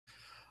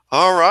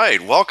All right,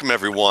 welcome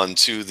everyone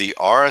to the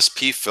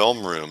RSP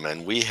Film Room,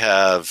 and we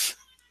have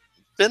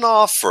been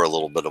off for a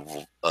little bit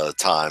of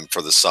time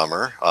for the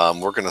summer.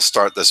 We're going to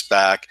start this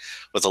back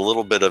with a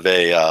little bit of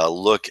a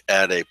look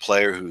at a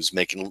player who's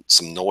making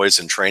some noise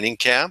in training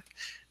camp,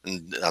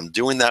 and I'm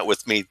doing that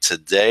with me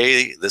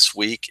today. This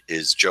week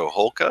is Joe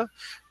Holka,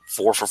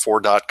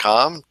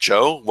 4for4.com.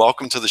 Joe,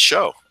 welcome to the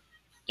show.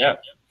 Yeah,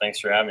 thanks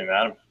for having me,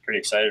 man. I'm pretty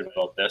excited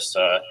about this.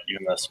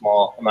 Even the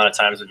small amount of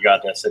times we've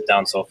gotten to sit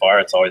down so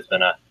far, it's always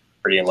been a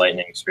pretty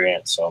enlightening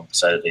experience. So I'm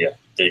excited to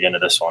dig into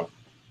this one.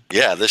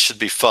 Yeah, this should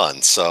be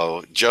fun.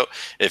 So, Joe,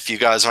 if you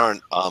guys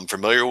aren't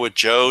familiar with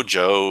Joe,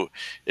 Joe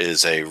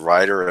is a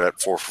writer at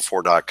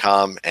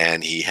 4for4.com,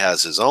 and he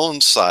has his own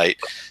site,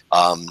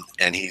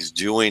 and he's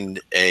doing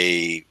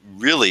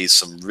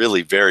some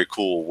really very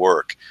cool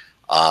work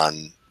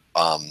on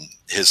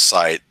his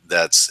site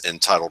that's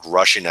entitled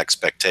Rushing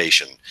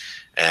Expectation.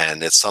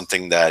 And it's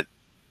something that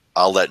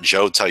I'll let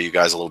Joe tell you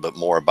guys a little bit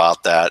more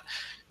about that.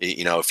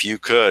 If you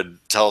could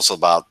tell us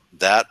about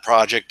that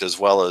project as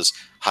well as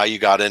how you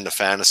got into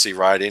fantasy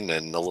writing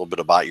and a little bit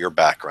about your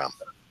background.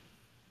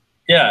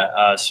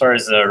 Yeah, as far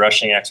as the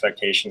rushing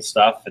expectation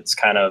stuff, it's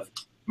kind of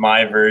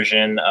my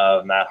version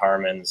of Matt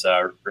Harmon's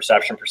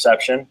reception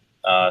perception.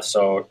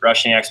 So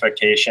rushing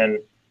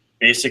expectation,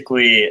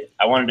 basically,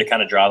 I wanted to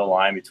kind of draw the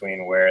line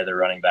between where the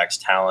running back's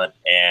talent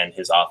and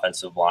his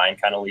offensive line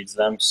kind of leads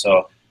them.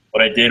 So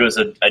what I did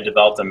was I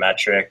developed a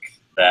metric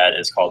that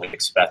is called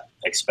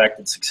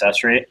expected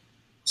success rate.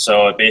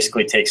 So it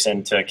basically takes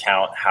into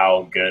account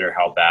how good or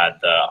how bad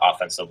the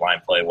offensive line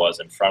play was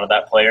in front of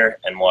that player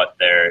and what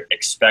their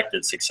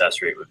expected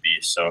success rate would be.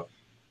 So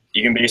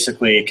you can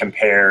basically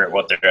compare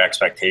what their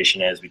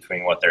expectation is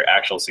between what their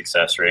actual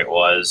success rate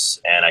was.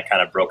 And I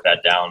kind of broke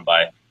that down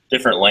by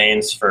different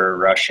lanes for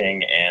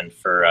rushing and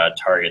for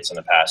targets in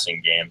the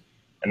passing game.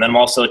 And then I'm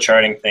also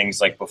charting things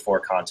like before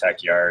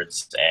contact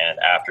yards and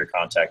after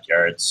contact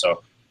yards.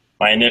 So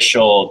my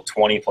initial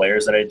 20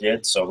 players that I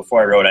did, so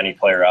before I wrote any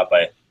player up,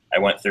 I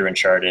went through and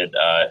charted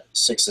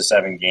 6 to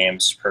 7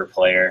 games per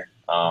player,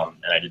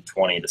 and I did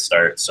 20 to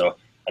start. So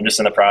I'm just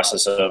in the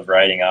process of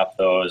writing up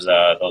those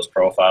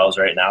profiles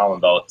right now. I'm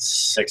about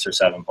 6 or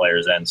 7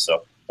 players in,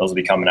 so those will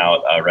be coming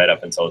out right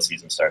up until the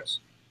season starts.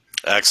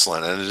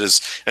 Excellent, and it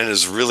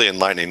is really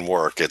enlightening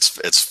work.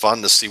 It's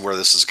fun to see where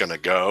this is going to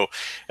go,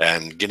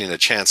 and getting a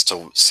chance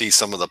to see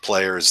some of the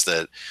players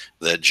that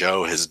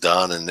Joe has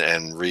done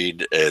and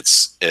read.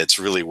 It's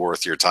really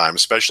worth your time,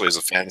 especially as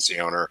a fantasy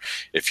owner,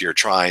 if you're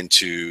trying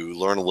to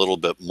learn a little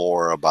bit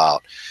more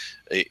about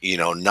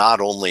not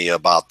only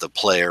about the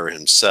player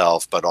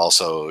himself, but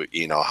also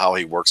how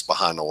he works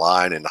behind the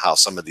line and how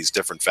some of these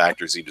different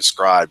factors he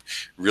described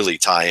really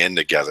tie in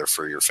together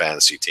for your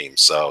fantasy team.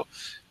 So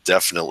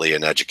definitely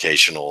an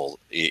educational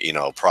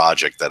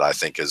project that I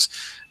think is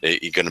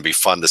going to be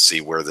fun to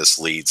see where this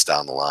leads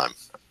down the line.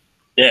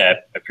 Yeah,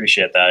 I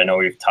appreciate that. I know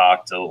we've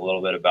talked a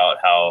little bit about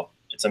how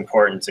it's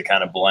important to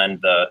kind of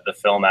blend the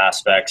film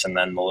aspects and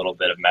then the little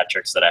bit of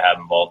metrics that I have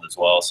involved as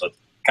well. So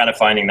kind of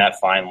finding that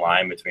fine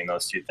line between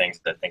those two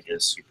things I think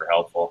is super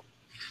helpful.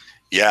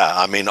 Yeah,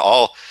 I mean,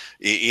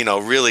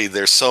 really,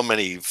 there's so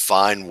many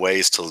fine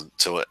ways to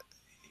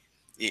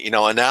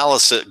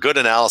good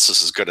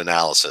analysis is good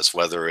analysis,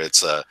 whether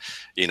it's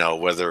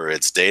whether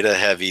it's data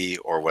heavy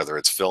or whether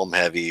it's film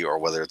heavy or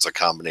whether it's a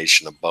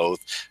combination of both.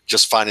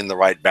 Just finding the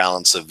right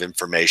balance of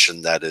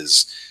information that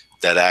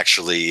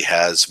actually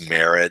has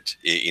merit,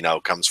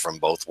 comes from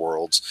both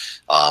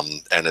worlds.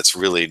 And it's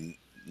really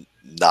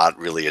not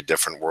really a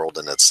different world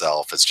in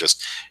itself. It's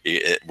just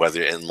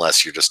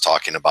unless you're just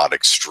talking about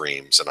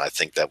extremes. And I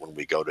think that when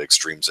we go to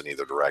extremes in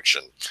either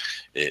direction,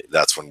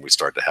 that's when we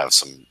start to have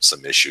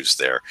some issues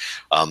there.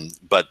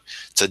 But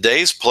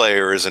today's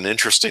player is an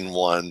interesting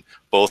one,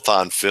 both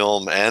on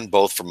film and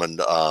both from an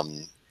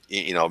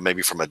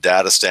maybe from a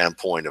data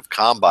standpoint of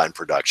combine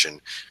production.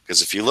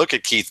 Because if you look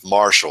at Keith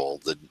Marshall,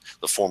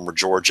 the former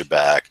Georgia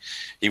back,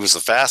 he was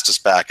the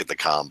fastest back at the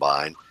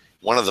combine,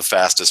 one of the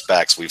fastest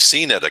backs we've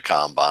seen at a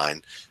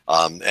combine,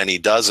 and he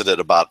does it at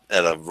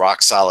a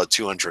rock solid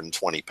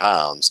 220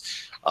 pounds.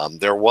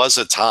 There was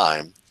a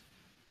time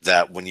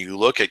that when you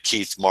look at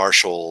Keith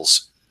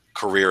Marshall's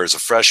career as a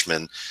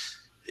freshman,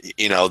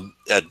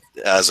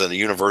 as a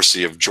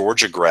University of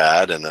Georgia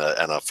grad and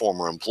a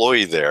former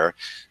employee there,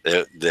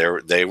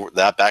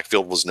 that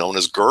backfield was known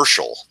as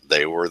Gershel.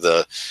 They were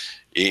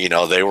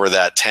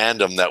that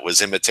tandem that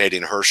was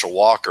imitating Herschel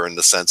Walker in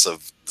the sense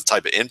of the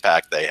type of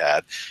impact they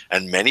had.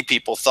 And many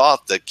people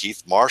thought that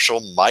Keith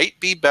Marshall might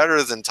be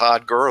better than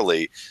Todd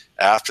Gurley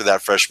after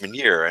that freshman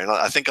year. And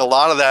I think a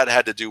lot of that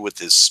had to do with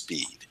his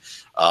speed.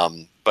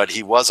 But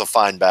he was a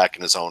fine back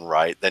in his own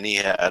right. Then he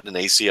had an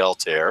ACL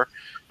tear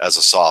as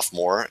a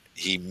sophomore.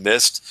 He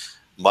missed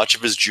much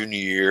of his junior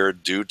year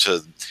due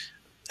to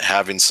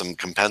having some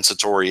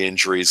compensatory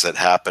injuries that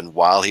happened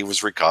while he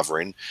was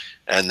recovering,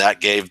 and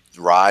that gave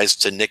rise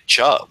to Nick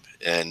Chubb.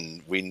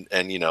 And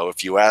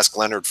if you ask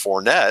Leonard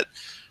Fournette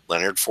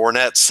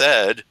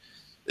said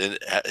in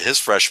his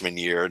freshman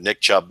year,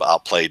 Nick Chubb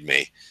outplayed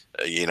me.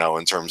 you know,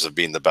 in terms of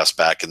being the best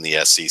back in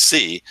the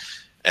SEC.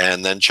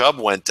 And then Chubb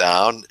went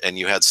down, and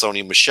you had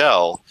Sony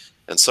Michel.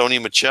 And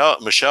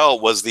Michel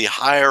was the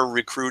higher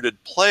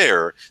recruited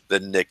player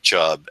than Nick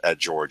Chubb at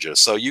Georgia.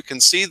 So you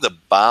can see the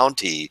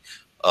bounty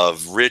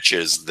of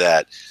riches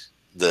that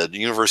the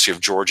University of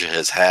Georgia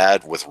has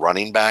had with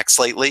running backs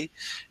lately,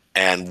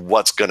 and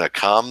what's going to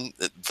come.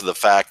 For the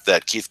fact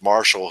that Keith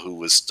Marshall, who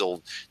was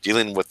still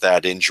dealing with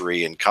that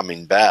injury and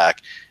coming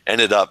back,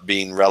 ended up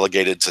being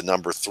relegated to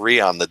number 3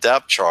 on the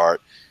depth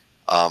chart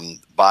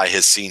by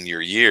his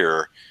senior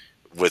year,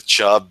 with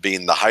Chubb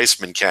being the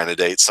Heisman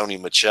candidate.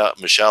 Sony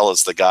Michel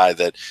is the guy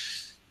that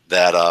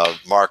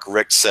Mark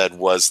Richt said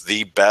was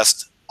the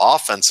best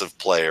offensive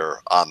player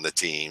on the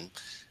team,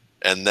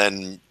 and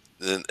then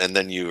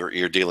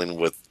you're dealing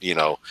with, you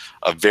know,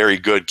 a very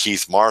good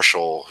Keith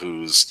Marshall,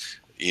 who's,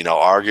 you know,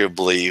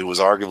 was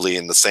arguably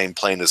in the same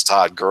plane as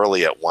Todd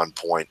Gurley at one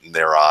point in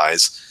their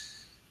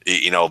eyes,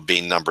 you know,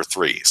 being number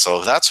 3.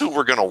 So that's who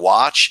we're going to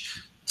watch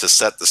to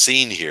set the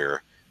scene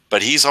here.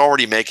 But he's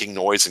already making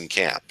noise in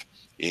camp,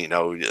 you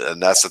know,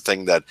 and that's the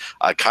thing that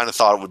I kind of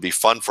thought it would be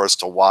fun for us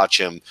to watch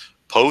him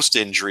post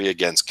injury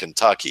against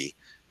Kentucky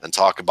and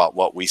talk about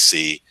what we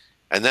see,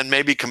 and then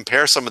maybe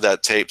compare some of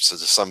that tape to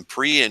some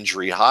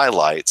pre-injury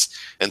highlights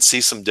and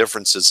see some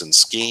differences in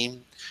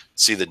scheme,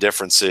 see the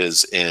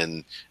differences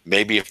in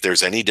maybe if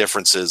there's any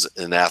differences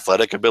in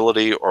athletic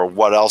ability, or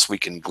what else we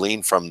can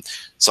glean from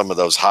some of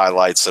those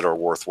highlights that are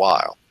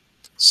worthwhile.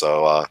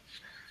 So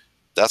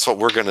that's what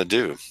we're going to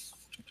do.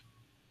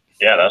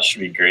 Yeah, that should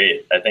be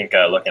great. I think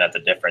looking at the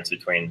difference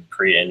between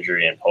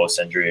pre-injury and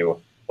post-injury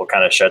will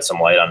kind of shed some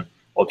light on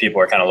what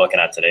people are kind of looking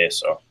at today.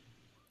 So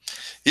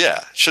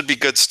yeah, should be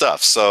good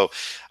stuff. So,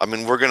 I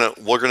mean, we're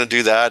gonna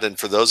do that. And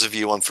for those of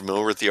you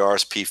unfamiliar with the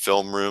RSP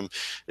Film Room,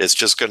 it's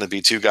just going to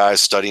be 2 guys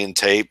studying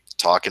tape,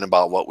 talking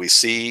about what we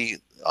see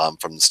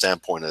from the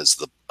standpoint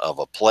of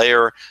a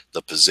player,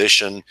 the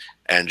position,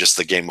 and just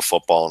the game of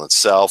football in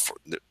itself.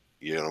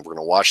 You know, we're going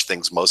to watch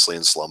things mostly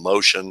in slow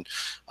motion.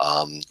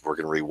 We're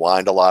going to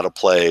rewind a lot of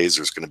plays.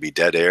 There's going to be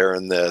dead air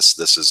in this.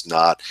 This is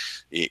not,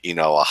 you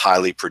know, a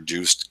highly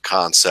produced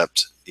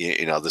concept.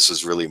 You know, this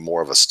is really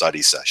more of a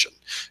study session,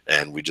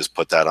 and we just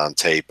put that on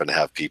tape and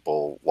have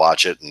people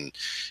watch it,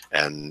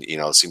 and you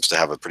know, it seems to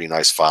have a pretty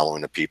nice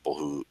following of people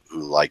who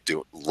like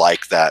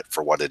that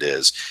for what it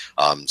is.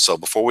 So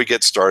before we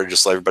get started,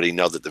 just let everybody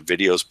know that the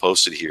videos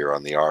posted here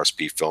on the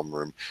RSP Film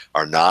Room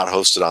are not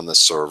hosted on this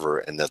server,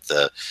 and that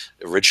the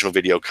original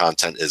video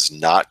content is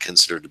not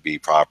considered to be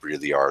property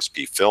of the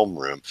RSP Film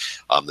Room.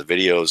 The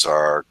videos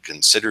are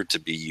considered to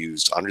be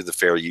used under the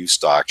fair use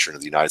doctrine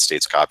of the United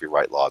States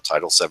Copyright Law,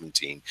 Title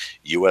 17,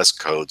 U.S.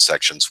 Code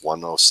Sections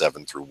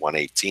 107 through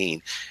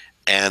 118,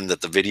 and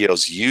that the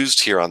videos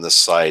used here on this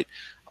site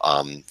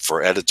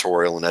for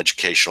editorial and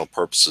educational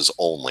purposes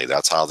only.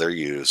 That's how they're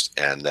used,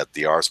 and that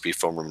the RSP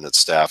Film Room and its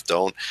staff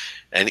don't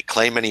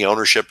claim any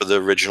ownership of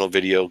the original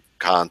video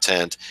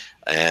content,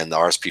 and the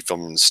RSP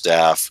Film Room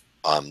staff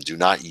do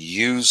not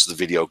use the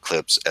video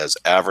clips as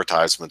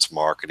advertisements,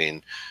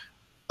 marketing,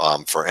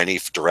 for any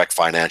direct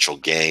financial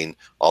gain.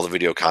 All the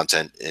video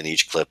content in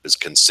each clip is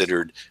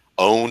considered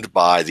owned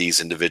by these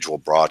individual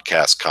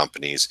broadcast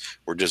companies.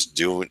 We're just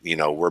doing, you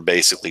know, we're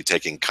basically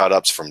taking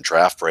cut-ups from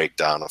Draft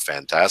Breakdown, a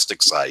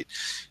fantastic site,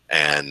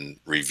 and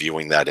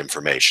reviewing that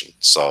information.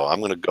 So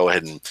I'm going to go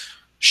ahead and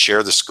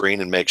share the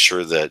screen and make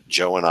sure that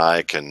Joe and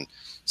I can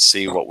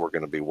see what we're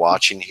going to be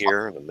watching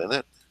here in a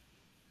minute.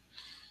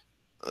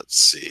 Let's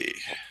see.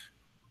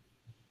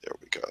 There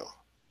we go.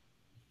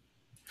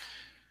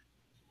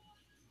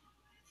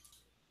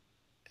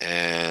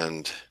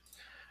 And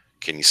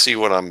can you see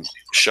what I'm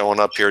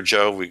showing up here,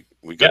 Joe?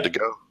 We good to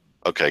go?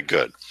 Okay,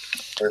 good.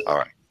 Sure. All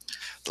right.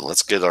 Then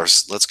let's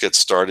get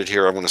started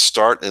here. I'm going to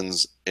start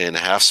in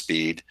half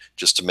speed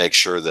just to make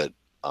sure that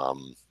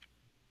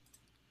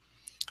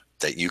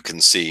that you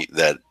can see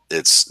that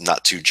it's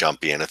not too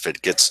jumpy. And if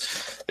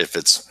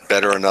it's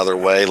better another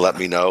way, let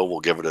me know.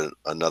 We'll give it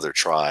another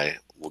try.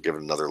 We'll give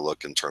it another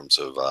look in terms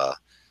of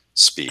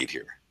speed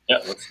here. Yeah,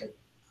 looks good.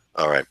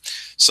 All right.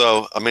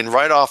 So, I mean,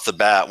 right off the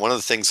bat, one of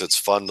the things that's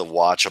fun to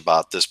watch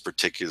about this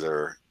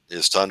particular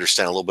is to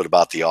understand a little bit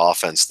about the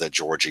offense that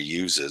Georgia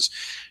uses.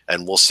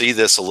 And we'll see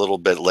this a little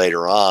bit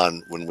later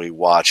on when we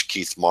watch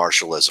Keith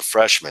Marshall as a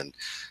freshman.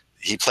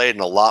 He played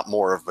in a lot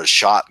more of a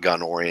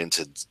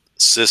shotgun-oriented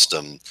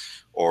system,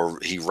 or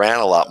he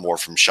ran a lot more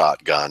from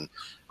shotgun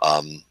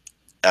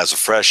as a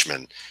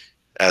freshman.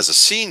 As a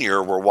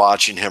senior, we're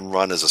watching him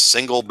run as a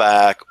single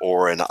back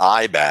or an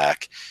I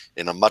back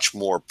in a much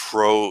more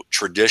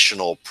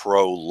traditional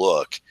pro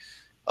look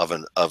of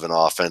an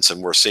offense.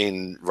 And we're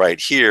seeing right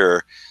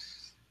here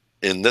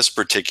in this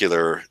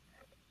particular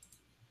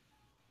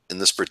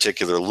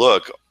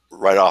look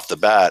right off the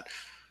bat,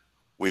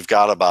 we've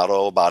got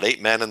about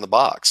 8 men in the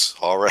box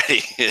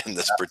already in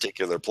this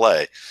particular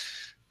play,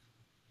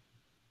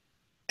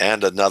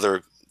 and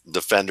another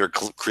defender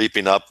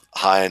creeping up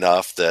high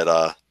enough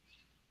that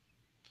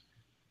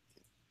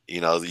you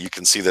know, you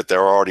can see that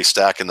they're already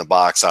stacking the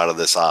box out of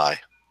this eye.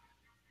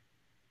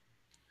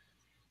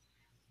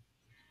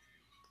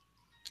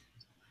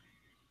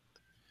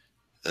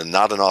 and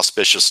not an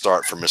auspicious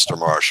start for Mr.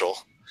 Marshall.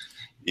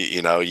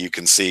 You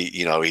can see,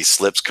 he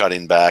slips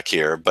cutting back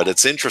here, but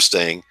it's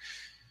interesting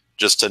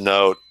just to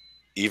note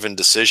even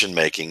decision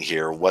making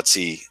here. What's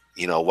he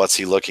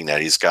looking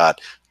at? He's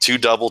got two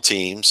double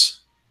teams,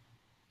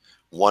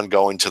 one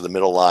going to the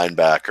middle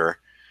linebacker,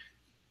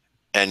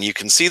 and you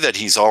can see that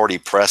he's already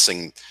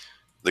pressing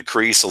the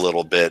crease a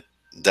little bit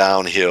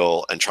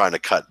downhill and trying to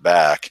cut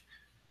back.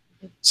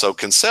 So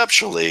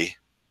conceptually,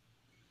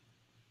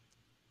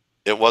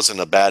 it wasn't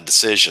a bad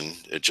decision.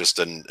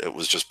 It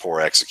was just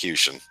poor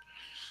execution.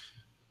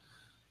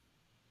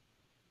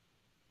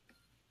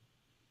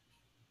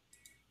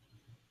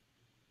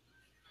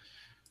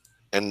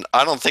 And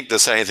I don't think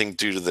this had anything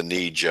due to the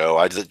knee, Joe.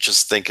 I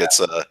just think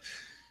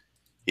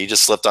he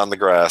just slipped on the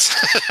grass.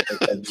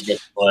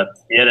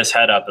 He had his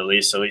head up at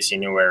least. At least he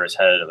knew where his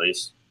head at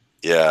least.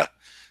 Yeah.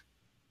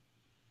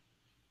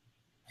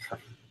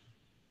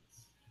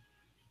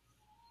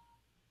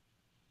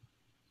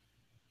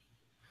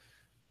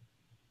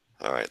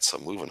 All right, so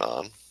moving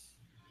on.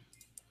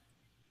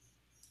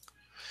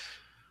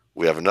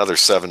 We have another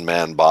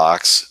 7-man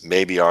box,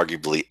 maybe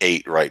arguably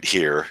 8 right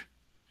here.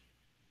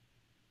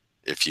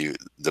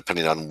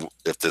 Depending on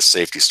if this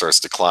safety starts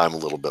to climb a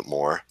little bit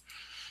more.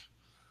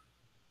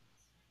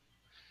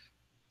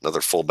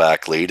 Another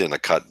fullback lead and a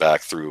cut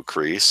back through a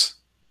crease.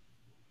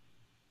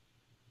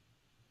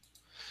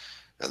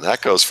 And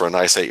that goes for a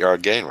nice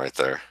 8-yard gain right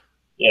there.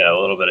 Yeah, a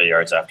little bit of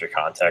yards after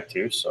contact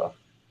too, so.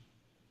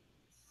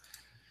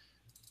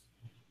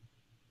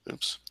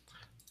 Oops.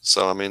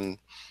 So, I mean,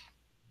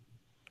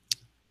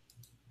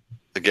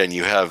 again,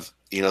 you have,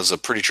 it's a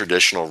pretty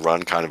traditional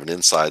run, kind of an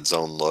inside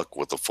zone look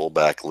with a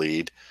fullback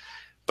lead,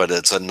 but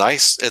it's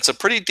a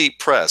pretty deep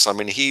press. I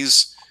mean,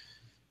 he's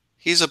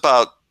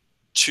about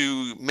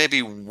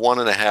maybe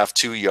 1.5,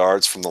 2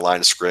 yards from the line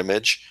of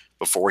scrimmage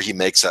before he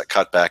makes that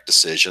cutback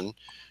decision.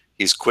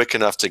 He's quick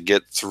enough to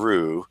get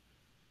through,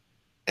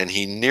 and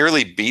he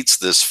nearly beats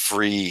this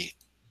free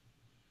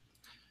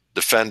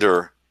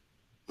defender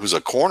who's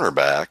a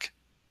cornerback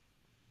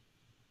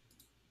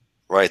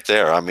right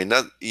there. I mean,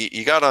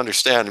 you got to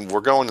understand, we're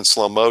going in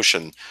slow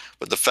motion,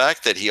 but the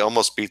fact that he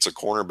almost beats a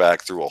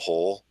cornerback through a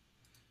hole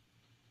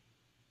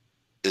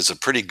is a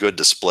pretty good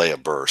display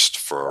of burst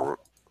for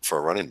a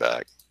running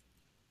back.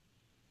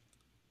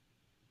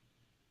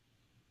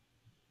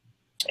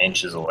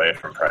 Inches away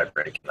from probably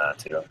breaking that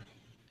too.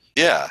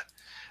 Yeah.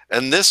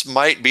 And this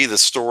might be the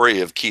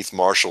story of Keith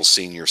Marshall's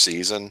senior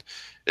season,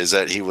 is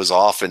that he was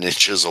often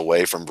inches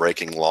away from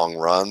breaking long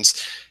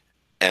runs.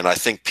 And I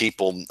think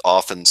people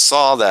often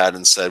saw that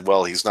and said,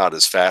 well, he's not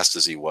as fast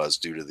as he was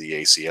due to the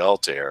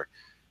ACL tear.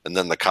 And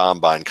then the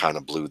combine kind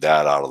of blew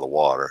that out of the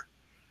water.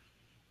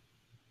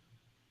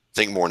 I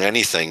think more than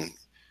anything,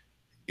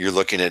 you're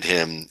looking at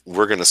him,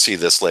 we're going to see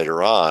this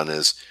later on,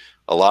 is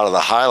a lot of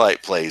the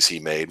highlight plays he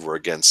made were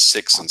against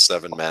 6- and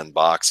 7-man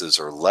boxes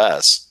or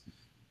less.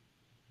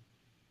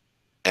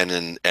 And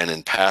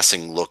in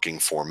passing looking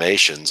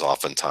formations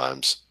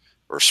oftentimes,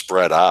 or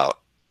spread out.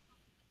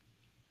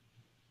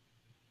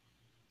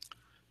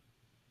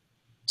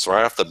 So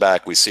right off the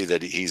back, we see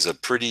that he's a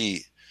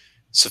pretty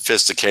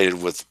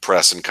sophisticated with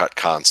press and cut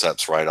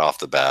concepts right off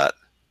the bat.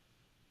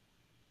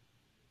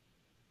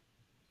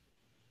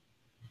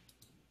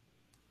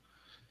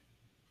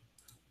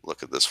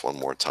 Look at this one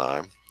more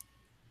time.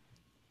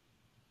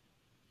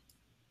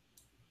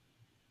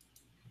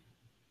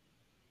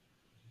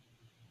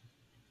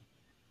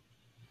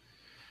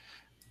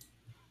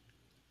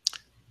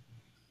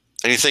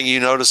 Anything you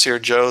notice here,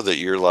 Joe,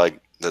 that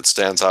that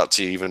stands out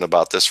to you even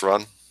about this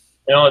run?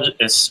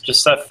 It's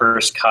just that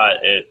first cut.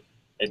 It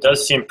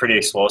does seem pretty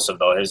explosive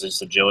though. His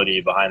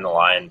agility behind the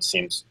line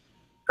seems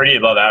pretty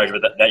above average.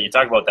 But that you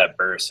talk about that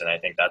burst, and I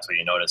think that's what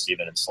you notice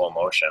even in slow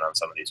motion on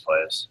some of these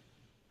plays.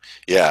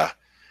 Yeah,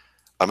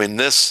 I mean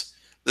this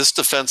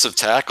defensive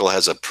tackle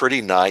has a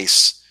pretty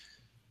nice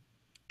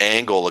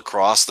angle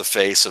across the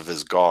face of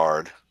his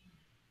guard,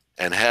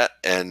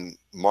 and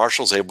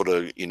Marshall's able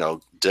to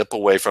dip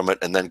away from it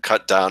and then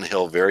cut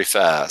downhill very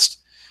fast.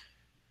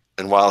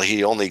 And while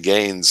he only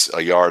gains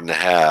 1.5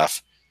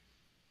 yards,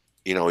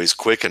 he's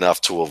quick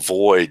enough to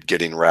avoid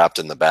getting wrapped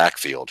in the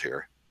backfield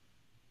here.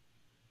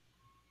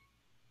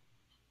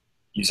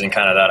 Using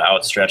kind of that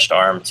outstretched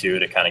arm too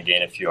to kind of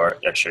gain a few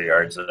extra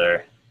yards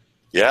there.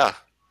 Yeah,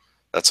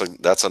 that's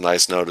a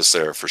nice notice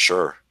there for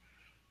sure.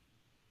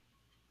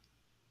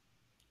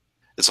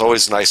 It's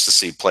always nice to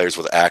see players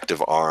with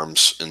active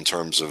arms in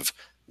terms of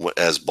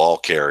as ball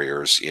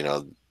carriers,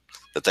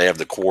 that they have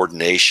the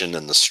coordination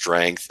and the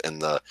strength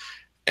and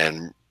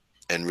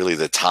really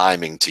the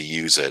timing to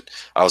use it.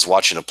 I was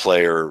watching a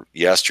player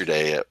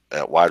yesterday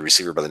at wide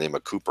receiver by the name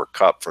of Cooper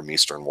Kupp from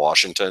Eastern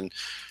Washington,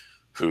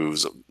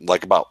 who's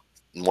like about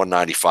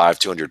 195,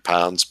 200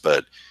 pounds,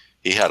 but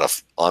he had a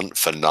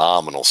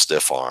phenomenal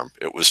stiff arm.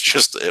 It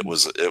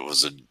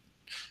was a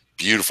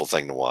beautiful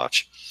thing to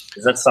watch.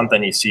 Is that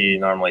something you see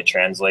normally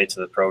translate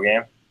to the pro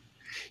game?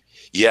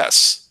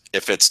 Yes,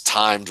 if it's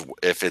timed,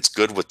 if it's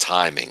good with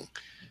timing.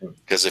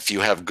 Because if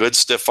you have good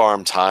stiff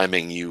arm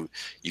timing, you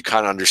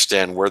kind of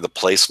understand where the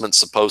placement's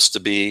supposed to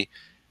be,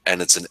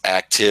 and it's an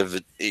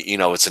active,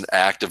 it's an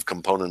active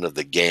component of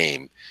the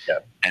game. Yeah.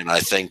 And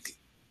I think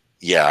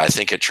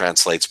it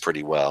translates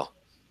pretty well.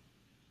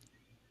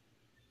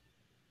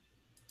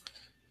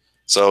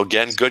 So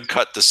again, good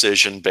cut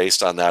decision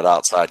based on that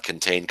outside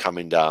contain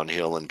coming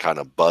downhill and kind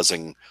of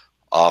buzzing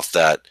off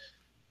that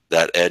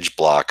edge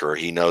blocker.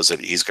 He knows that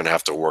he's going to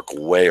have to work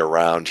way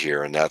around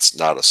here, and that's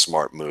not a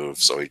smart move.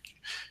 So he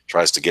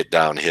tries to get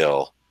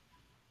downhill.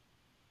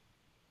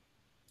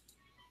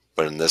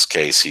 But in this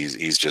case,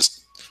 he's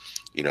just,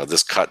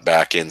 this cut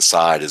back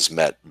inside is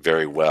met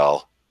very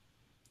well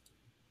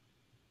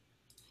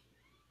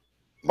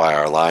by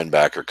our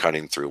linebacker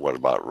cutting through, what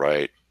about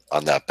right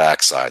on that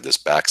backside, this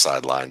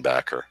backside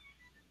linebacker.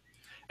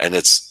 And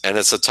it's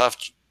a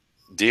tough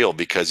deal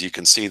because you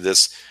can see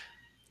this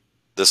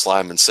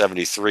lineman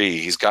 73,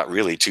 he's got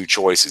really two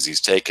choices.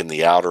 He's taken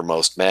the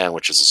outermost man,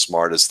 which is the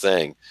smartest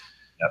thing.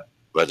 Yep.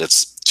 But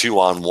it's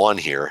 2-on-1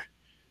 here.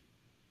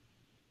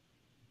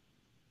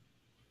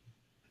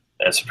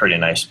 That's a pretty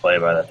nice play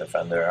by that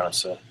defender,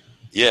 honestly.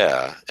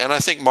 Yeah, and I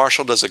think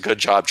Marshall does a good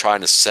job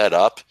trying to set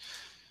up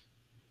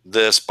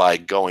this by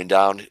going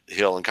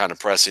downhill and kind of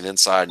pressing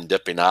inside and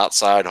dipping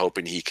outside,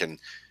 hoping he can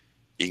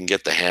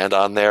get the hand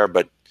on there.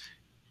 But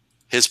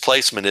his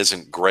placement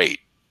isn't great.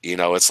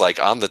 It's like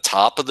on the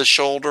top of the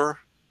shoulder,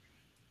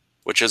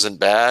 which isn't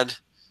bad,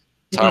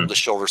 top of the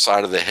shoulder,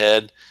 side of the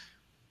head.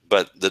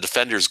 But the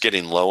defender's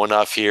getting low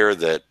enough here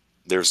that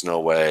there's no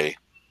way.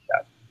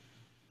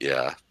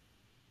 Yeah.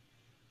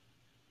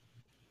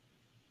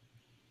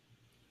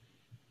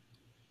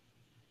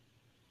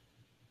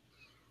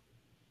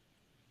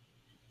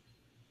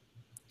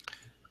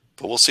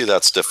 But we'll see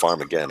that stiff arm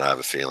again, I have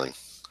a feeling.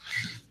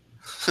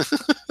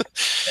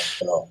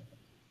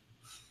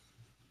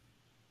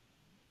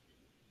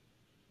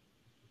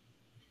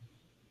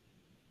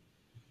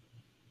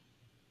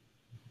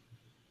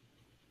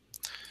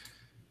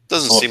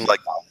 Doesn't seem like.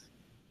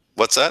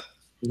 What's that?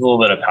 A little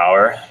bit of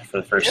power for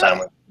the first time.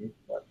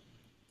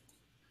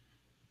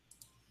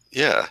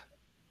 Yeah.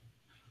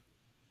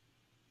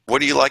 What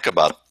do you like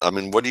about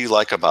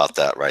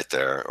that right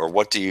there? Or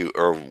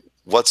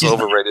what's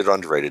overrated,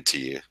 underrated to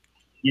you?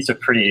 He's a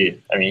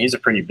pretty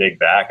big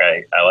back.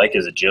 I like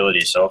his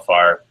agility so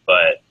far,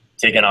 but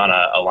taking on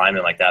a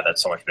lineman like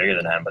that's so much bigger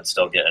than him, but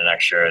still getting an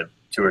extra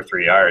 2 or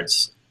 3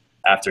 yards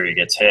after he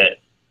gets hit,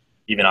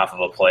 even off of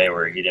a play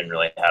where he didn't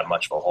really have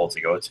much of a hole to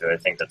go to. I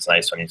think that's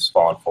nice when he's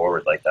falling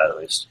forward like that, at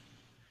least.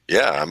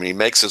 Yeah, he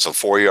makes this a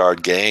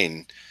 4-yard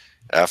gain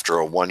after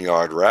a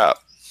 1-yard wrap.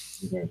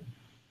 Mm-hmm.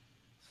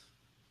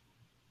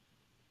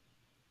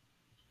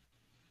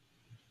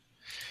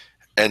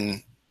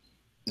 And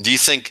do you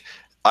think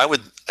I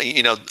would,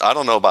 I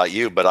don't know about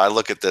you, but I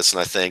look at this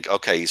and I think,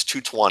 okay, he's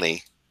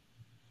 220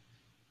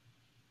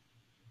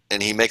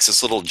 and he makes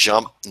this little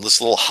jump,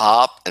 this little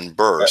hop and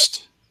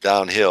burst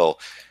downhill.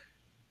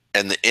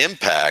 And the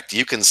impact,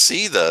 you can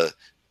see the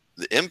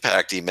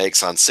impact he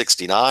makes on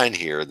 69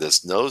 here,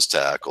 this nose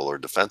tackle or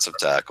defensive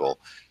tackle,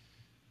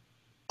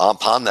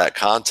 upon that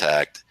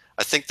contact.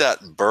 I think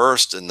that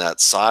burst and that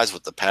size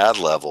with the pad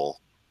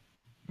level,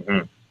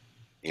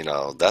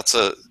 that's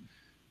a.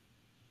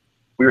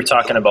 We were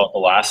talking about the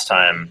last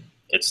time,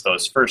 it's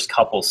those first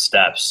couple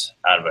steps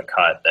out of a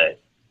cut that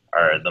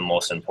are the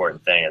most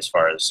important thing as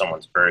far as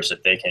someone's burst.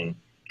 If they can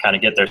kind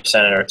of get their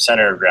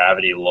center of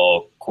gravity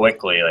low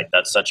quickly, like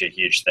that's such a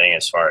huge thing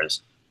as far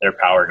as their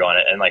power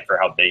going, and like for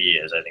how big he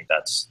is, I think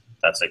that's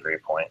a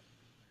great point.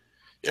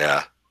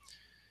 Yeah.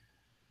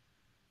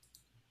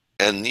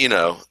 And,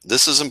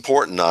 this is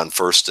important on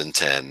 1st and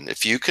 10.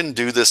 If you can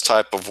do this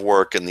type of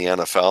work in the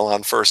NFL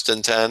on 1st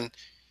and 10,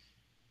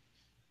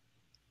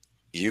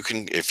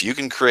 if you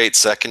can create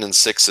 2nd and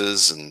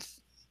 6s and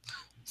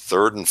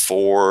 3rd and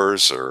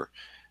 4s, or,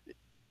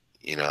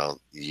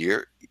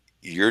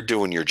 you're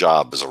doing your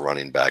job as a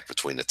running back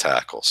between the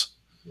tackles.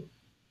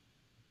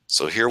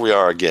 So here we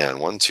are again,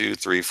 1, 2,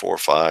 3, 4,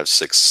 5,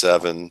 6,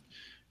 7,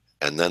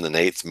 and then an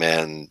 8th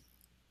man.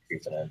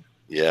 Creeping in.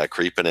 Yeah,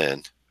 creeping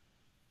in.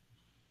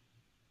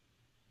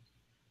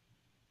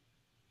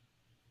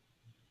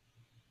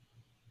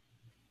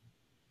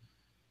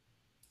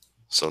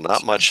 So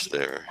not much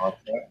there.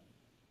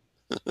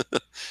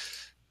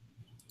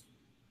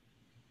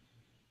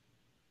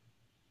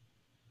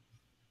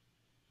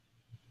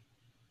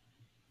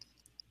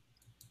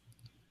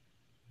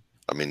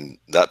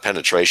 That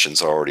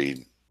penetration's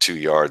already 2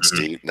 yards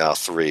deep, now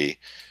 3.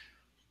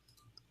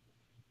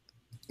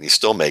 And he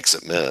still makes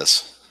it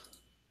miss.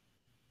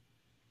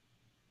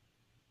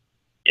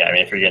 Yeah,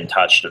 if you're getting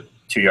touched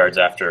 2 yards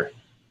after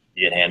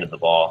you get handed the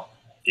ball,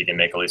 if you can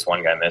make at least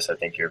one guy miss, I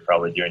think you're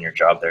probably doing your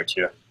job there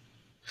too.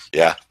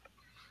 Yeah.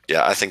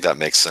 Yeah, I think that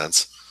makes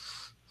sense.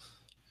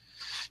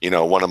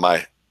 One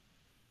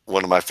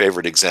of my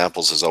favorite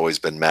examples has always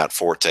been Matt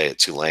Forte at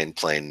Tulane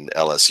playing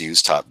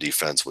LSU's top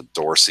defense with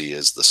Dorsey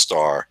as the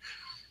star,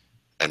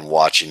 and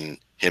watching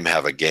him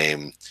have a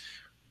game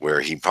where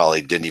he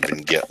probably didn't even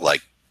get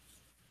like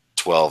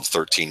 12,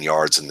 13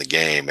 yards in the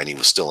game, and he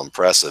was still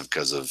impressive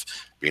because of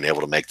being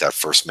able to make that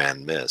first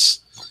man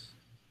miss,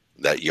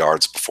 that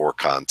yards before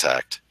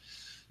contact.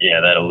 Yeah,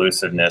 that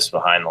elusiveness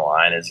behind the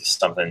line is just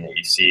something that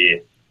you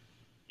see.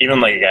 Even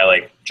like a guy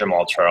like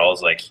Jamal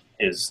Charles, like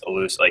his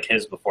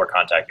before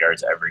contact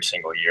yards every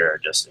single year are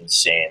just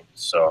insane.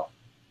 So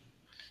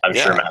I'm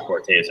sure Matt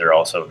Forte's are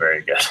also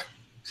very good.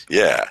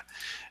 Yeah.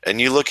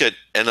 And you look at,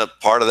 and a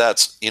part of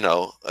that's,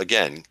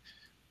 again,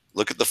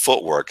 look at the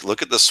footwork.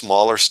 Look at the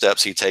smaller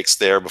steps he takes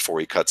there before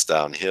he cuts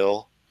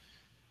downhill.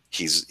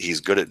 He's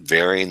good at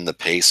varying the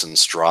pace and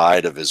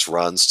stride of his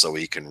runs so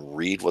he can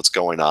read what's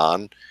going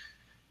on.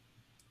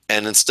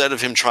 And instead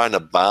of him trying to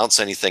bounce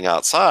anything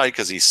outside,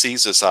 because he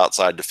sees this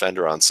outside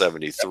defender on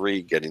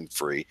 73 getting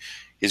free,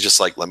 he's just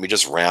like, let me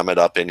just ram it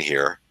up in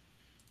here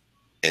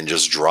and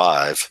just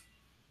drive.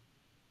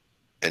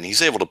 And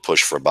he's able to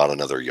push for about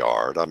another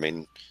yard. I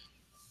mean,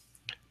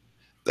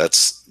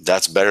 that's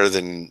better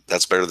than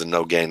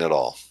no gain at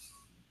all.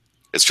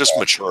 It's just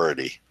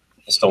maturity.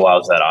 Just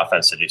allows that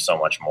offense to do so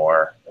much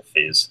more if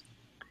he's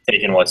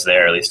taking what's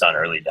there, at least on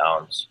early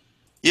downs.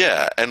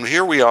 Yeah, and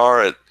here we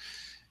are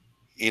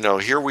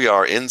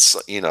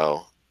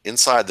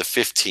inside the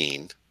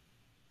 15.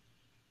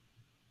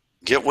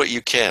 Get what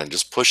you can.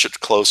 Just push it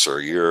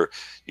closer. You're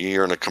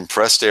in a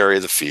compressed area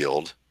of the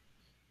field.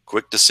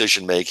 Quick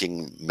decision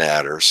making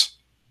matters.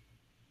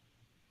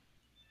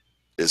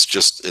 It's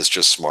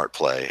just smart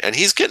play. And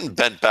he's getting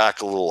bent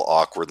back a little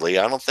awkwardly.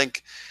 I don't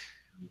think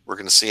we're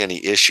going to see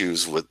any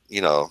issues with,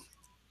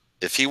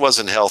 if he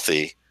wasn't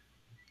healthy, I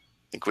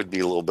think we'd be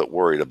a little bit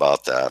worried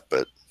about that.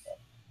 But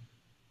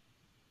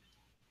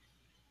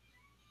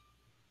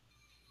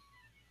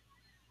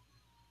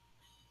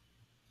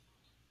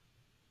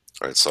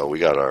all right, so we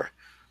got our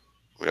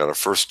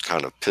first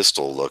kind of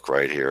pistol look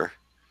right here.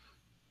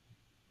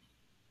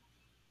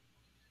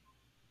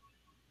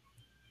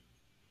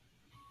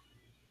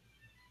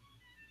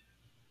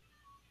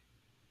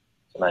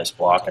 It's a nice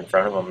block in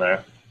front of him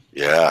there.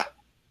 Yeah.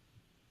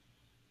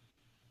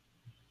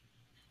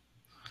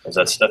 Is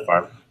that stiff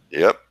arm?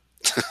 Yep.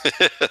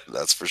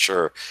 That's for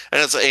sure.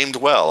 And it's aimed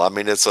well. I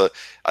mean,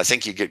 I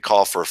think you get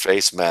called for a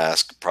face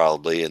mask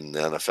probably in the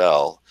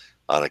NFL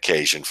on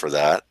occasion for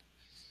that.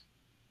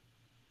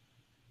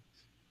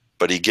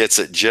 But he gets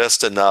it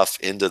just enough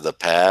into the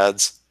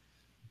pads.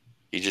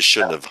 He just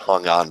shouldn't have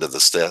hung on to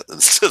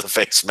the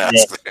face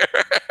mask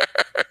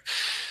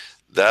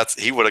there.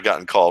 He would have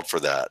gotten called for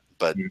that.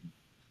 But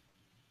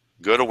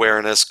good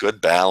awareness, good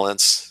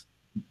balance.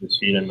 His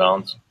feet in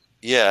bounds.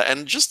 Yeah,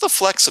 and just the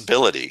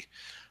flexibility.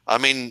 I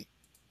mean,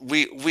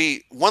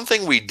 one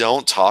thing we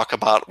don't talk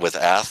about with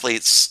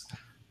athletes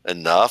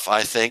enough,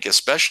 I think,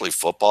 especially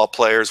football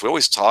players, we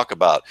always talk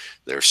about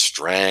their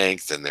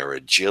strength and their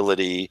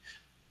agility,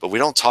 but we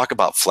don't talk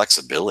about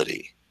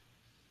flexibility.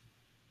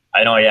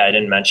 I know, yeah, I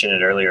didn't mention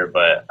it earlier,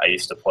 but I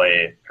used to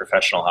play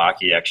professional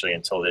hockey actually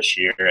until this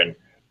year, and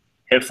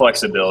hip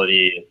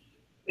flexibility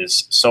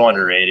is so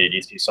underrated.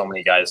 You see so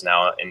many guys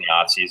now in the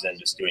off season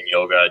just doing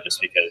yoga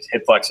just because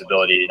hip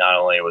flexibility not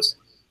only was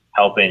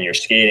helping your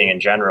skating in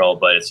general,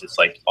 but it's just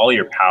like all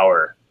your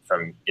power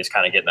from just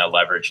kind of getting that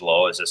leverage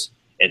low is just,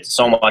 it's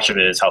so much of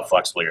it is how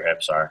flexible your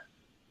hips are.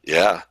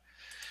 Yeah.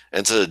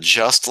 And to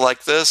adjust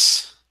like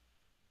this,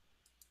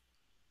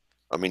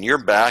 I mean, your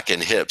back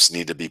and hips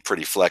need to be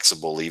pretty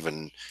flexible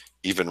even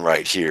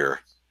right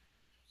here.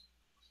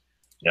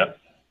 Yep.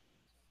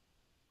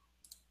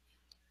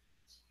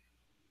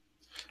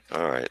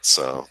 All right,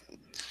 so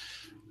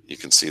you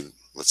can see,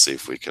 let's see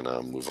if we can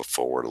move it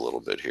forward a little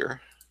bit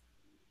here.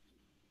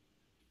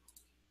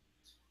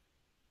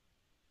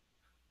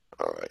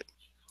 All right.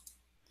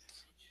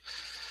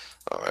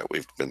 All right,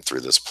 we've been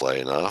through this play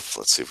enough.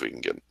 Let's see if we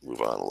can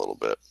move on a little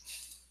bit.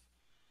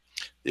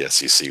 The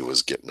SEC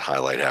was getting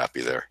highlight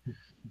happy there.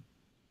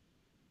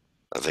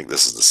 I think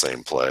this is the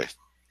same play.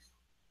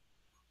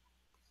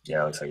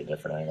 Yeah, it looks like a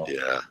different angle.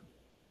 Yeah.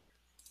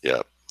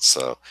 Yep.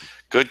 So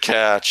good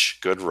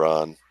catch, good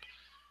run.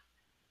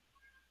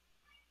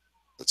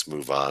 Let's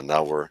move on.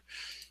 Now we're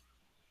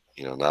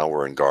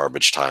in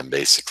garbage time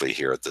basically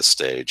here at this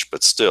stage,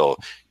 but still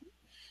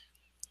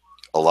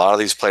a lot of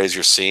these plays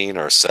you're seeing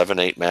are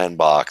 7-8 man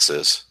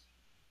boxes.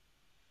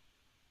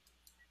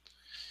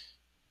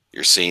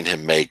 You're seeing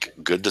him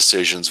make good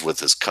decisions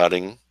with his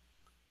cutting.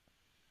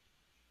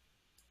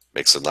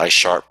 Makes a nice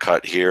sharp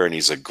cut here, and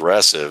he's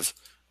aggressive.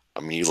 I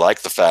mean, you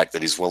like the fact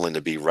that he's willing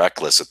to be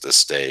reckless at this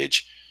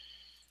stage,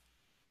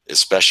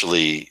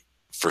 especially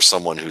for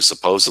someone who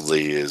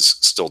supposedly is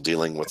still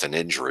dealing with an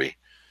injury.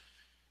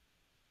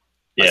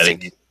 Yeah, I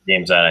think the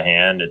game's out of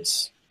hand.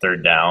 It's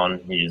third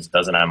down. He just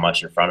doesn't have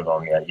much in front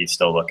of him yet. He's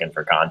still looking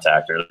for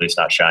contact, or at least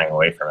not shying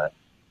away from it.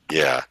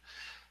 Yeah.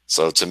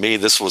 So to me,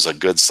 this was a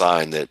good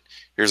sign that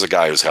here's a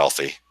guy who's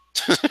healthy.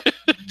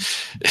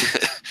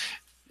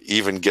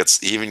 even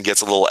gets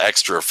a little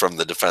extra from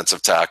the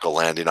defensive tackle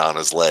landing on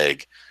his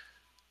leg.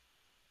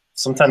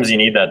 Sometimes you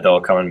need that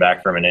though, coming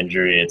back from an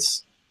injury.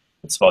 It's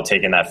about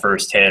taking that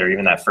first hit or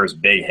even that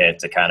first big hit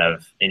to kind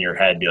of in your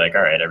head be like,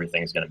 all right,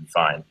 everything's going to be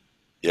fine.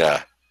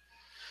 Yeah.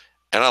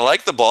 And I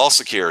like the ball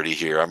security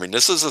here. I mean,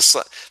 this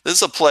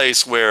is a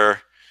place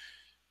where,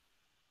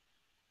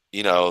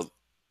 you know,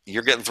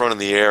 you're getting thrown in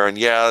the air, and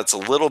yeah, it's a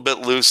little bit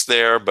loose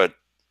there, but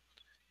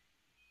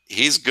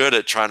he's good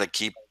at trying to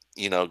keep,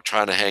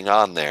 trying to hang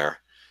on there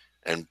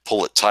and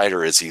pull it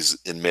tighter as he's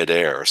in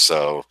midair.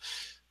 So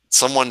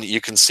you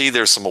can see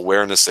there's some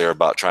awareness there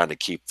about trying to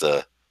keep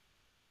the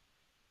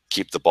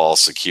ball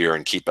secure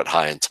and keep it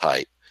high and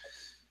tight.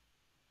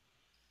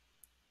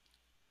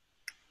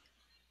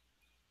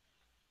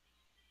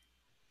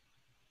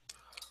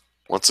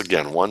 Once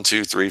again, 1,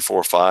 2, 3,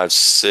 4, 5,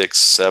 6,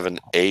 7,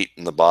 8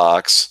 in the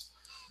box.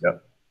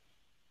 Yep.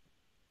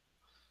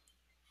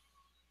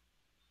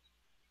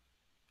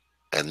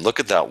 And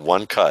look at that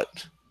one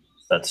cut.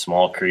 That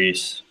small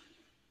crease.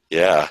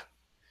 Yeah.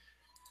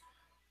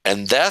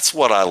 And that's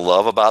what I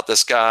love about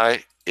this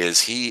guy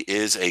is he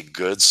is a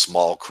good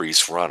small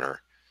crease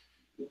runner.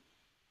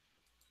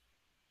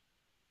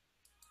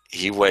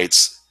 He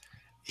waits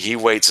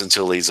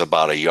until he's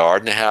about 1.5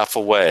 yards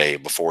away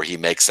before he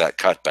makes that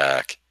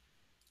cutback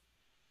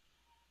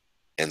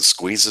and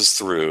squeezes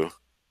through.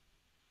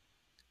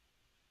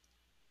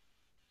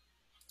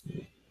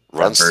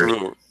 Runs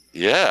through.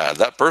 Yeah,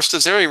 that burst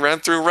is there. He ran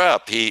through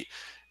rep.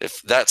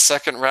 If that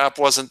second wrap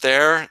wasn't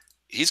there,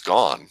 he's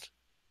gone.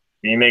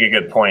 You make a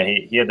good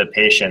point. He had the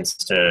patience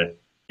to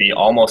be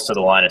almost to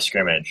the line of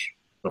scrimmage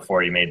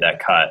before he made that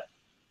cut,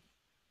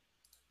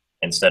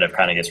 instead of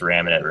kind of just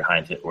ramming it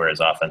behind where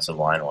his offensive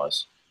line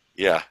was.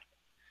 Yeah.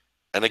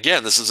 And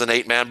again, this is an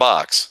 8-man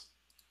box.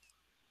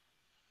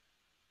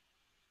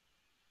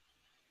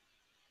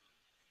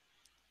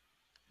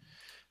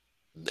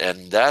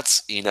 And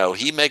that's,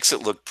 he makes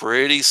it look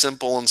pretty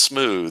simple and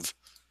smooth.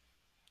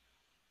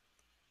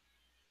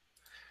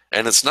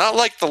 And it's not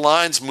like the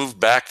lines move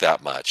back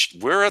that much.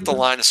 We're at the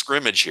line of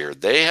scrimmage here.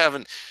 They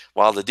haven't,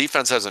 while the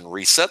defense hasn't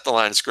reset the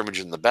line of scrimmage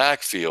in the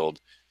backfield,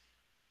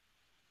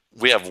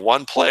 we have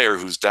one player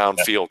who's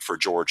downfield for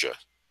Georgia.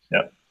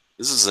 Yep.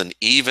 This is an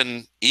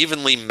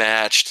evenly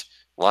matched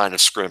line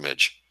of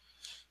scrimmage.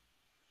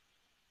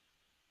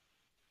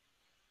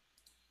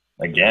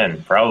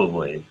 Again,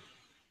 probably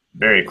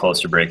very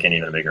close to breaking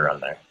even a bigger run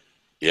there.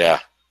 Yeah.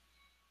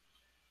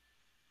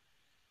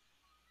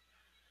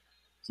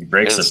 He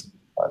breaks the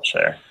touch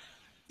there.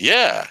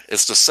 Yeah,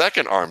 it's the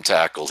second arm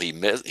tackle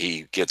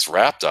he gets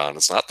wrapped on.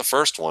 It's not the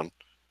first one.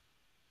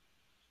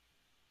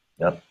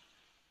 Yep.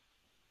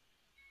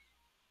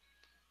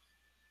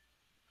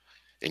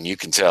 And you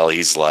can tell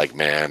he's like,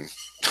 man,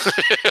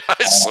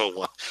 I so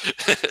want.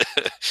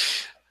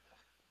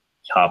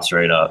 Hops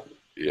right up.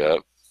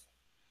 Yep.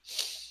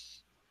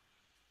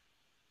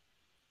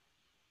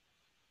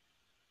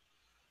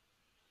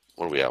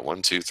 What are we at?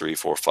 1, 2, 3,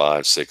 4,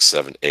 5, 6,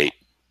 7, 8,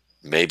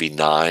 maybe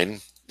 9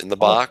 in the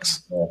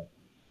box. Yeah.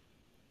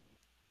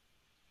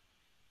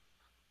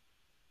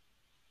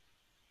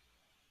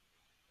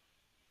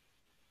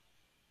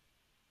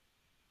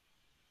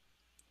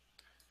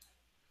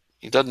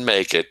 He doesn't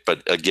make it,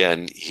 but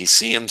again, you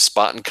see him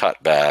spotting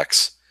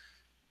cutbacks.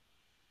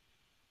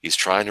 He's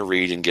trying to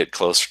read and get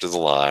closer to the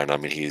line. I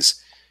mean,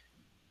 it's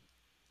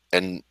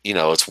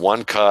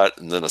one cut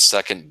and then a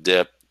second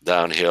dip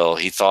downhill.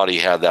 He thought he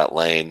had that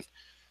lane,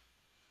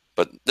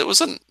 but it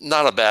was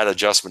not a bad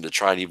adjustment to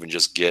try and even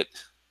just get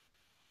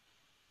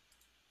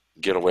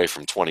away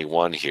from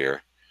 21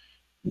 here.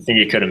 You think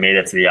he could have made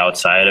it to the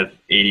outside of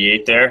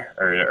 88 there,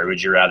 or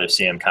would you rather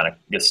see him kind of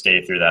just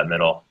stay through that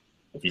middle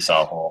if you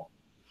saw a hole?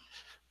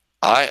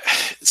 I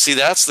see.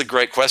 That's the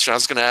great question. I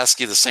was going to ask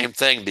you the same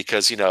thing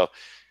because,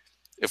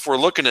 if we're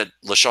looking at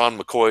LaShawn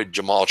McCoy,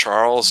 Jamal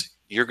Charles,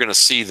 you're going to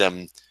see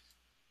them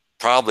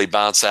probably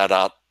bounce that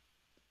out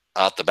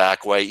the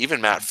back way. Even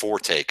Matt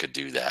Forte could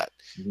do that.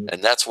 Mm-hmm.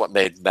 And that's what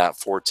made Matt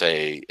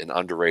Forte an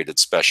underrated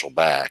special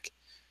back.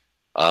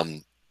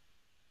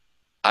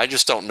 I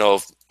just don't know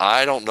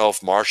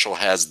if Marshall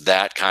has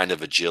that kind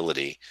of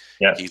agility.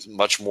 Yeah. He's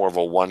much more of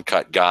a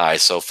one-cut guy.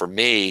 So for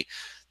me,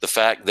 the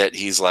fact that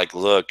he's like,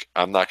 look,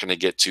 I'm not going to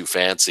get too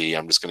fancy.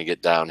 I'm just going to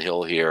get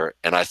downhill here,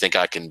 and I think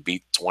I can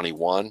beat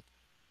 21.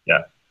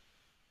 Yeah.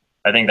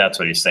 I think that's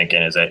what he's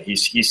thinking, is that he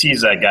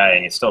sees that guy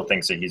and he still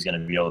thinks that he's going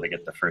to be able to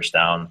get the first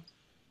down.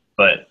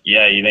 But,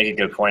 yeah, you make a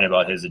good point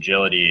about his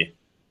agility.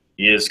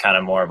 He is kind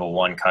of more of a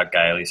one-cut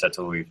guy. At least that's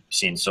what we've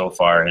seen so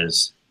far,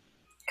 is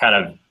kind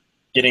of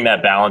getting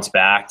that balance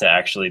back to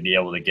actually be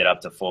able to get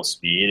up to full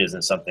speed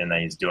isn't something that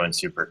he's doing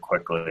super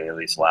quickly, at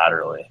least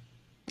laterally.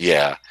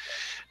 Yeah.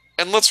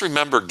 And let's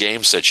remember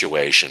game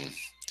situation,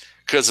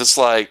 because it's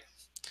like,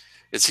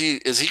 is he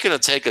going to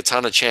take a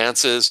ton of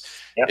chances?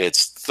 Yep.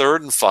 It's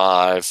 3rd and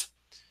 5.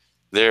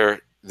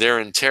 They're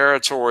in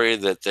territory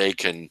that they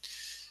can.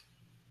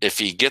 If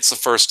he gets the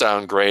first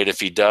down, great. If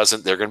he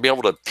doesn't, they're going to be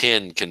able to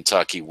pin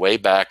Kentucky way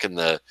back in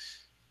the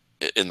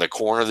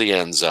corner of the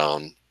end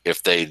zone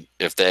if they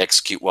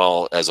execute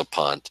well as a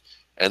punt,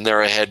 and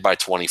they're ahead by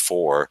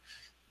 24.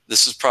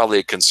 This is probably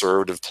a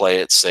conservative, play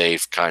it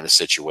safe kind of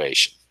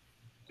situation.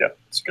 Yeah,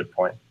 that's a good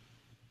point.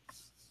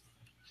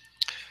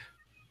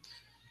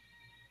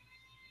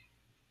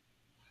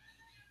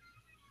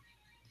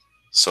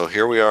 So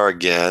here we are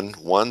again.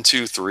 1,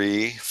 2,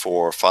 3,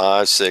 4,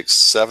 5, 6,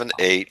 7,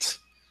 8.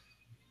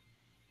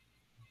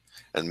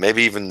 And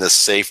maybe even this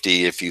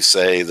safety, if you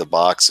say the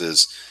box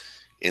is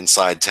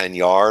inside 10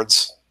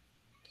 yards.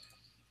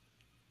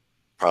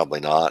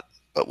 Probably not,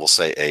 but we'll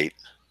say 8.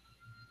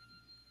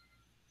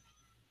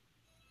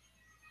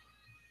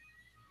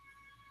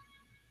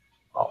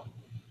 Oh.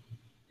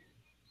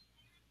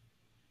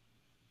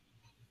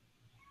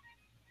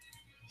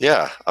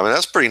 Yeah, I mean,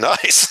 that's pretty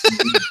nice.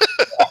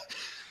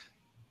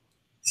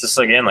 It's just,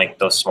 again, like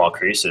those small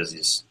creases.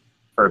 He's,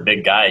 for a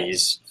big guy,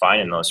 he's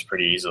finding those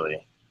pretty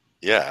easily.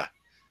 Yeah.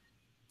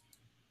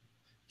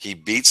 He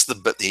beats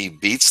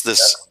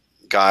this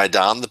guy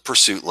down the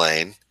pursuit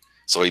lane.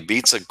 So he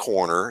beats a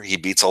corner. He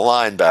beats a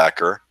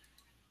linebacker.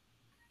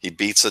 He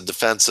beats a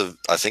defensive.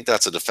 I think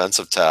that's a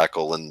defensive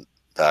tackle in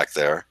back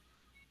there.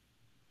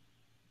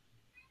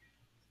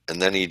 And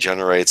then he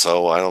generates, I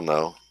don't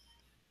know,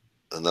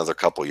 another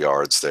couple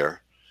yards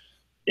there.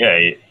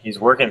 Yeah, he's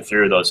working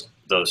through those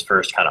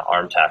first kind of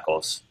arm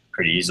tackles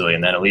pretty easily,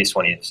 and then at least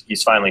when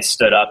he's finally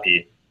stood up,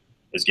 he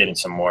is getting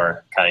some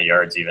more kind of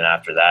yards even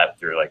after that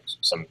through like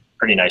some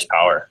pretty nice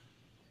power.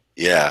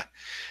 Yeah.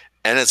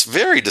 And it's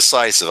very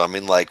decisive. I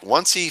mean, like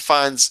once he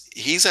finds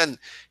he's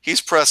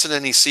pressing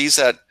and he sees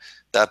that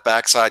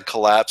backside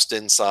collapsed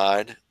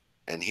inside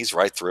and he's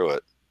right through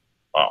it.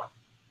 Wow.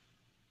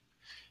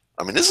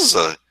 I mean,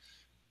 that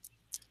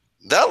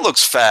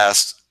looks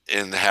fast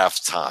in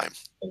half time.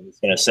 I was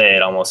going to say,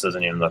 it almost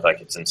doesn't even look like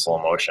it's in slow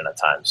motion at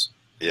times.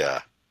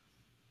 Yeah.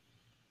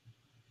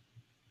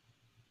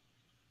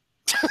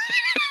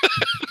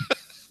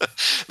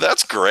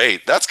 That's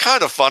great. That's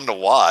kind of fun to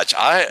watch.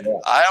 I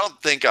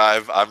don't think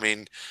I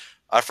mean,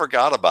 I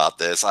forgot about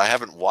this. I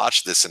haven't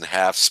watched this in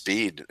half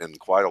speed in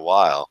quite a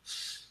while.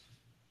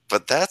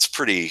 But it's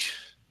pretty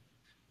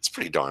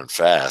darn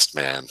fast,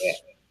 man. Yeah.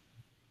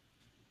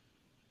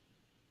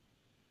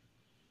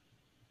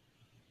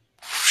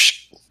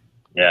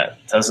 Yeah,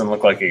 it doesn't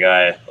look like a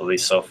guy, at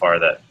least so far,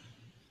 that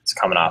is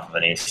coming off of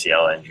an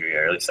ACL injury,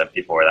 or at least that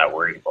people were that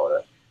worried about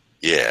it.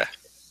 Yeah.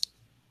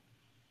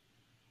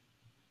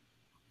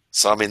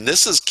 So I mean,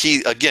 this is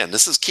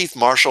Keith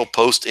Marshall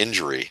post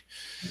injury.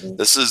 Mm-hmm.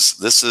 This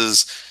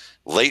is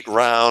late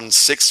round,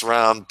 6th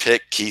round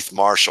pick Keith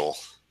Marshall,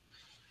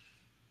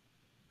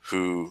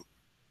 who,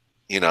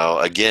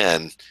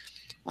 again,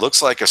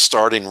 looks like a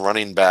starting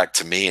running back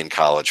to me in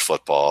college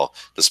football,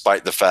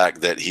 despite the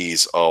fact that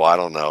he's, I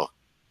don't know,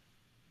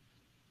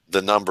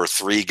 the number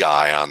 3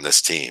 guy on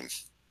this team.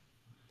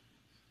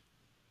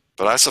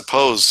 But I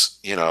suppose,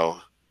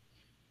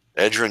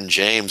 Edgerrin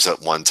James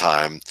at one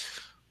time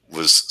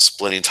was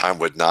splitting time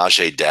with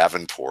Najee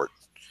Davenport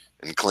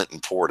and Clinton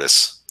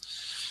Portis.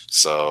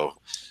 So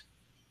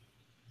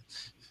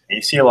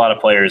you see a lot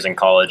of players in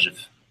college.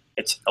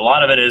 A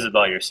lot of it is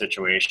about your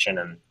situation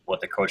and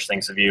what the coach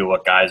thinks of you,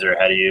 what guys are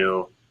ahead of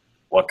you,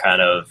 what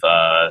kind of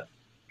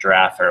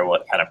draft or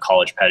what kind of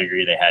college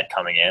pedigree they had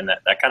coming in.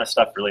 That kind of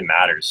stuff really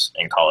matters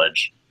in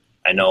college.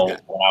 I know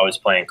when I was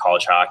playing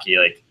college hockey,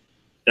 like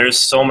there's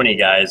so many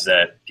guys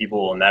that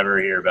people will never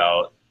hear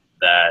about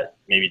that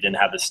maybe didn't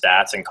have the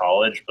stats in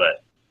college,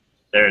 but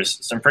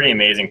there's some pretty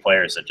amazing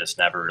players that just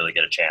never really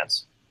get a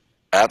chance.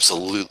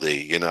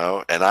 Absolutely, and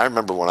I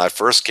remember when I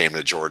first came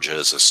to Georgia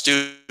as a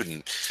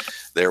student,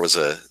 there was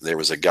a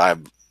guy,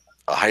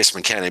 a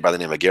Heisman candidate by the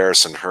name of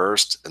Garrison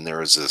Hurst, and there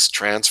was this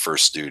transfer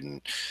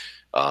student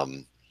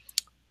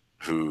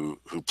who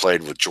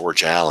played with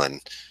George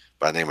Allen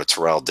by the name of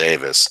Terrell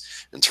Davis.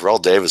 And Terrell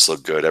Davis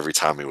looked good every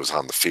time he was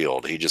on the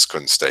field. He just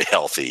couldn't stay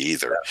healthy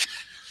either. Yeah.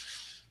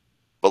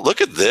 But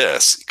look at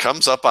this. He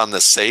comes up on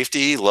the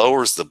safety,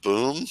 lowers the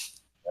boom.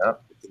 Yeah.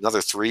 Another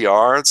 3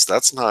 yards.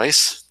 That's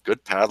nice.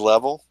 Good pad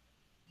level.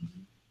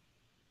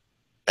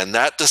 And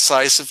that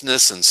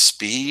decisiveness and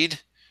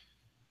speed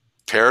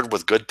paired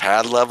with good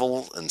pad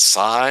level and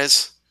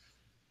size,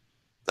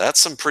 that's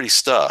some pretty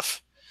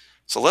stuff.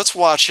 So let's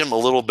watch him a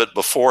little bit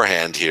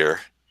beforehand here.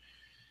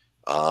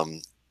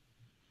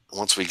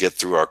 Once we get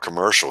through our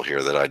commercial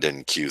here that I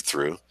didn't cue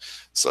through.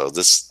 So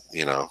this,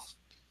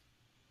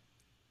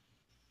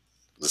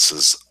 this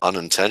is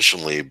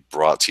unintentionally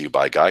brought to you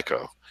by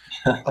Geico.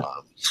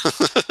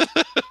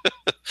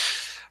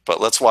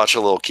 But let's watch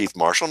a little Keith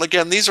Marshall. And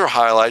again, these are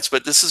highlights,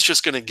 but this is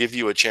just going to give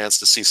you a chance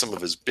to see some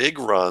of his big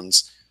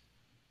runs.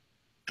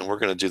 And we're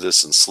going to do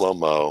this in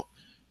slow-mo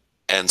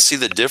and see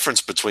the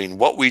difference between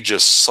what we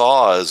just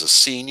saw as a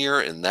senior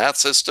in that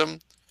system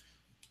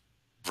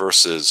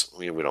versus,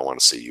 we don't want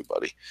to see you,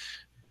 buddy,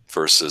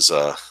 versus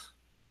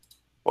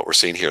what we're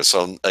seeing here.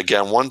 So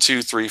again, 1,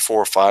 2, 3,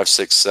 4, 5,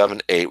 6,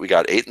 7, 8. We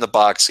got 8 in the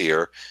box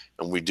here,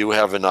 and we do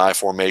have an I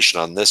formation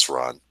on this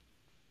run.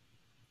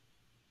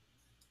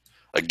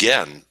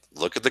 Again,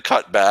 look at the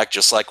cutback,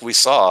 just like we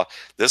saw.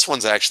 This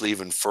one's actually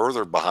even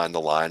further behind the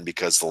line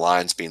because the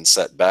line's being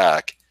set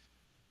back.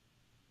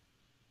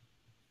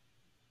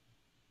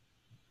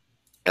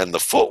 And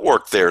the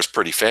footwork there is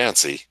pretty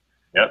fancy.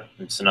 Yep,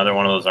 it's another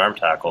one of those arm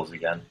tackles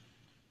again.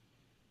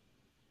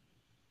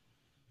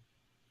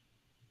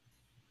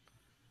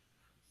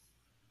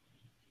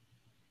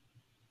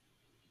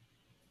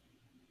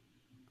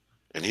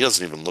 And he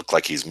doesn't even look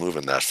like he's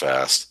moving that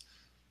fast.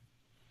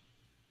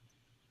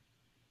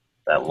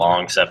 That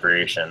long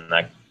separation.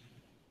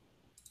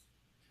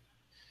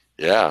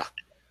 Yeah.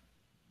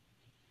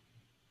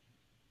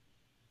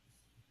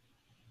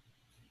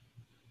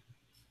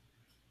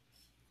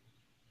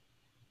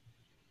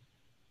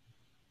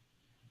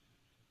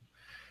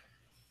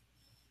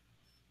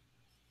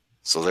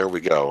 So there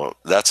we go.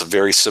 That's a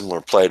very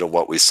similar play to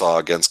what we saw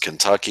against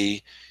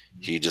Kentucky.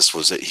 He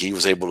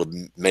was able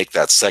to make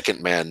that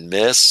second man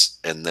miss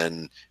and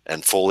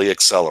fully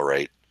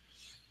accelerate.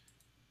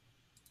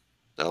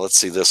 Now let's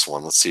see this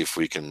one. Let's see if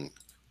we can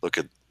look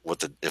at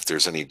if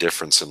there's any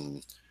difference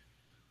in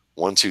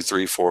 1, 2,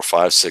 3, 4,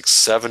 5, 6,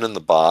 7 in the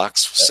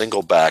box,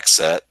 single back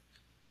set,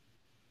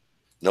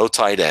 no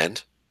tight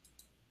end.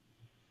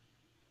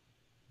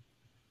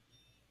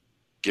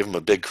 Give him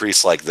a big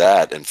crease like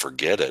that and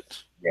forget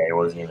it. Yeah, he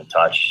wasn't even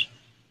touched.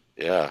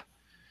 Yeah.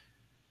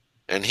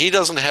 And he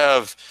doesn't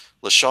have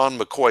LaShawn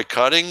McCoy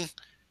cutting,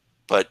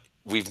 but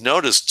we've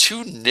noticed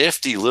two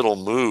nifty little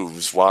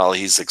moves while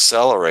he's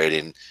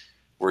accelerating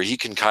where he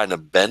can kind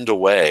of bend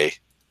away,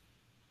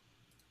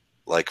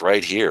 like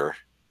right here,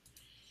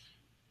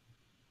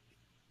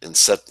 and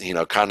set,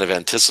 kind of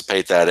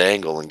anticipate that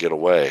angle and get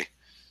away.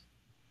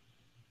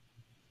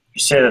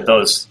 You say that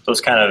those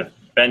kind of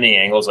bending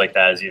angles like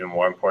that is even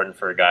more important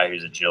for a guy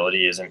whose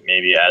agility isn't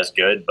maybe as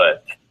good,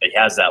 but he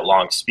has that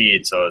long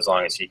speed. So as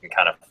long as he can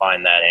kind of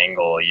find that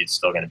angle, he's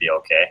still going to be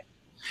okay.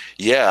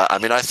 Yeah, I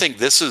mean, I think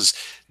this is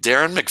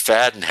Darren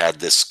McFadden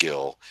had this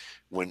skill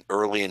when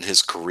early in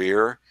his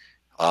career.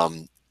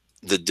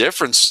 The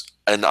difference,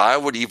 and I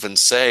would even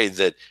say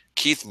that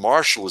Keith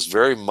Marshall is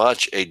very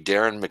much a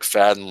Darren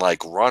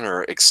McFadden-like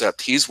runner,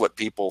 except he's what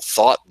people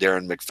thought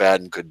Darren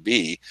McFadden could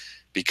be,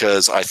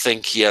 because I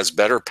think he has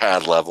better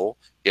pad level,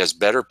 he has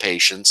better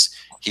patience,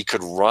 he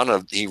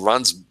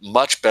runs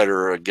much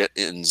better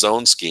in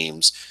zone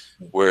schemes,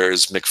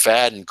 whereas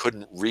McFadden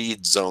couldn't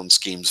read zone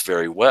schemes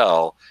very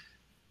well.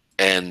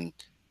 And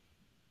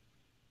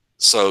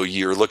so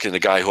you're looking at a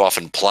guy who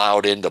often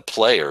plowed into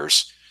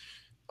players.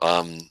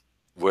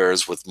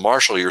 Whereas with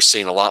Marshall, you're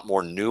seeing a lot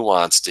more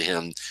nuance to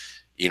him,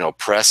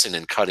 pressing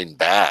and cutting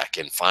back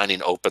and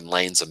finding open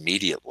lanes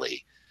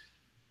immediately.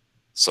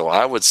 So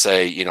I would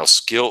say,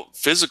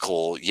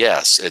 physical,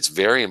 yes, it's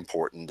very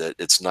important. That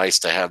it's nice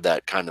to have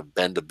that kind of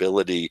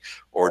bendability,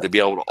 or to be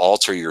able to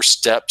alter your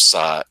step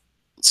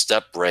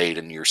rate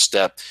and your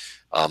step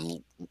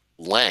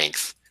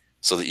length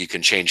so that you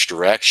can change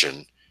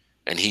direction.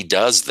 And he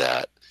does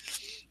that.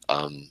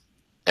 And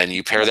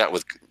you pair that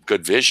with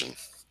good vision.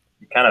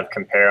 You kind of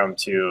compare him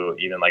to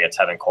even like a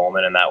Tevin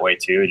Coleman in that way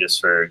too,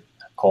 just for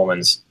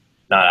Coleman's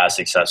not as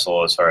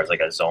successful as far as like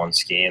a zone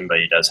scheme, but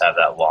he does have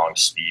that long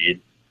speed.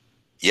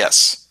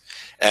 Yes.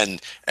 And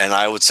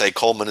I would say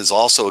Coleman is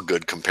also a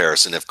good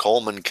comparison. If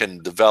Coleman can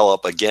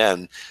develop,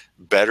 again,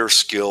 better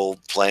skill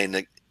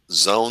playing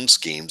zone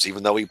schemes,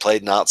 even though he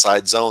played an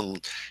outside zone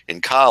in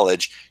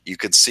college, you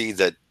could see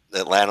that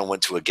Atlanta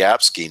went to a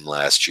gap scheme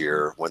last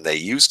year when they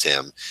used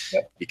him,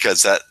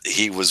 because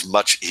he was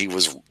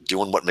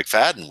doing what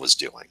McFadden was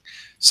doing.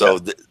 So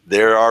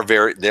there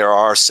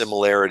are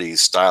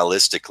similarities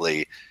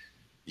stylistically.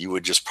 You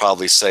would just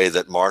probably say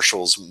that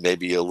Marshall's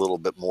maybe a little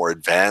bit more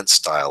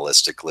advanced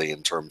stylistically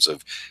in terms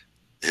of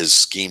his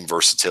scheme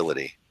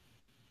versatility.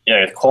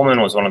 Yeah,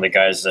 Coleman was one of the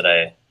guys that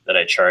I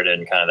charted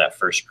in kind of that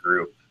first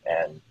group,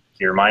 and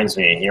he reminds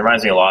me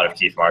a lot of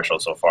Keith Marshall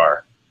so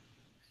far.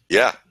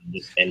 Yeah,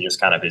 and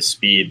just kind of his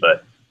speed,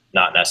 but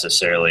not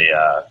necessarily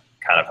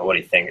kind of what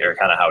he thinks, or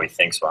kind of how he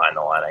thinks behind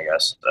the line. I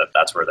guess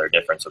that's where their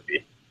difference would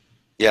be.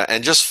 Yeah,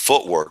 and just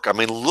footwork. I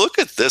mean, look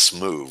at this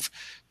move.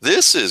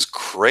 This is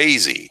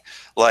crazy.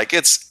 Like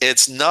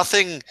it's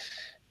nothing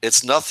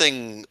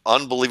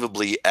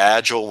unbelievably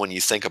agile when you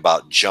think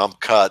about jump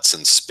cuts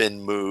and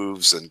spin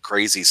moves and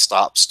crazy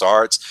stop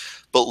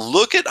starts. But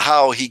look at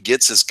how he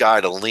gets this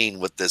guy to lean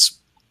with this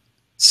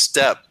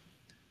step.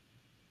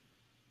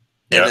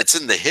 And it's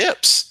in the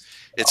hips.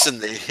 It's in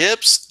the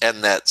hips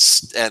and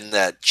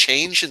that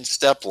change in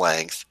step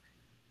length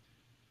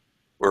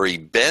where he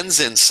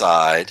bends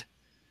inside,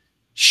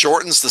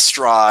 shortens the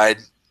stride,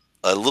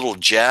 a little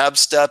jab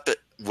step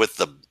with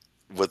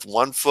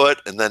one foot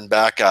and then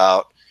back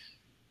out.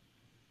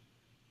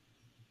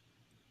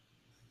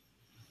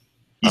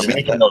 He's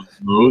making those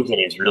moves, and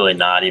he's really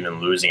not even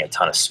losing a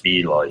ton of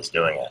speed while he's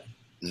doing it.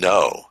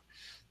 No,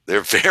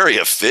 they're very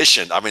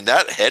efficient. I mean,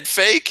 that head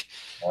fake,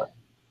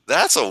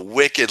 that's a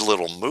wicked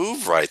little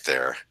move right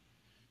there.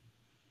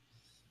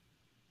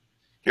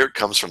 Here it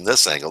comes from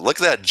this angle. Look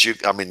at that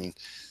juke. I mean,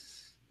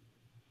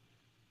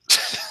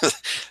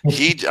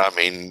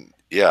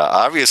 yeah,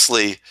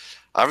 obviously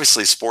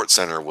Sports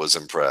Center was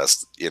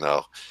impressed,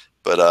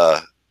 but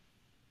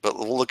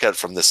we'll look at it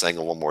from this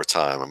angle one more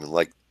time. I mean,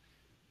 like,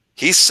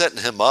 he's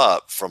setting him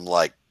up from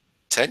like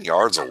 10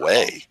 yards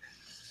away.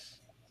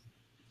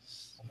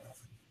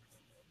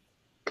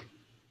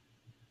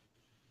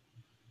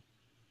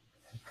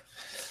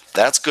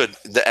 That's good.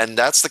 And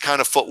that's the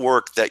kind of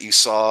footwork that you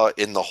saw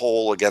in the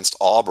hole against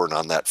Auburn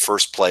on that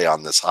first play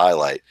on this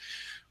highlight,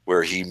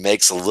 where he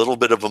makes a little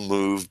bit of a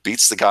move,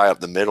 beats the guy up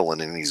the middle,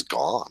 and then he's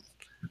gone.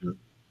 Mhm.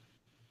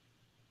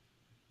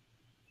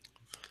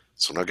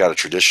 So now got a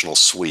traditional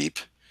sweep,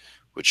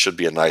 which should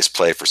be a nice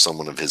play for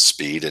someone of his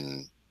speed,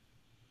 and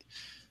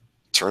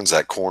turns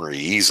that corner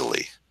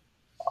easily.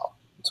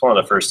 It's one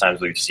of the first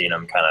times we've seen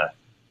him kind of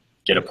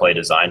get a play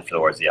designed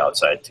towards the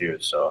outside too.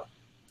 So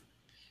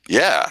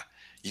yeah,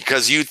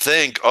 because you'd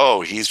think,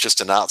 oh, he's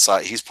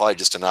probably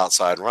just an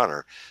outside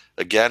runner.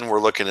 Again, we're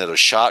looking at a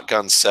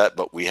shotgun set,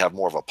 but we have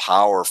more of a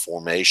power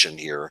formation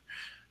here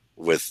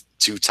with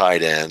two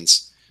tight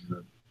ends,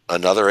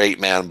 another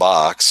 8-man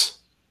box.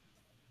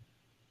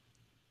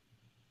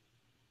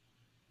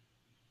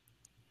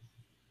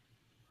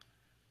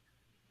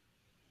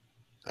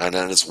 And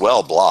then it's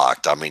well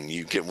blocked. I mean,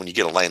 when you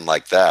get a lane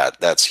like that,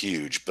 that's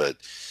huge, but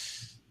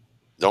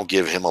don't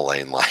give him a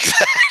lane like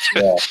that.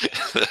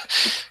 yeah.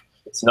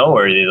 It's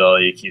noteworthy though.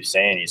 You keep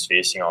saying he's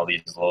facing all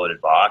these loaded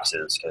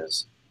boxes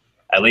because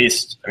at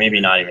least maybe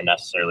not even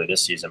necessarily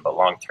this season, but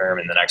long term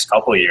in the next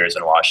couple of years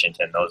in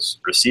Washington, those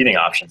receiving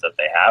options that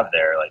they have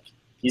there, like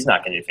he's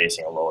not going to be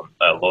facing a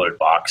loaded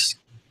box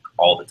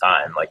all the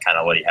time, like kind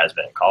of what he has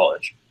been in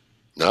college.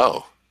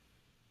 No.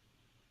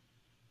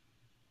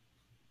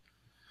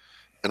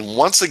 And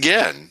once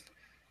again,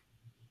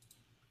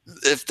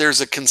 if there's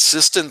a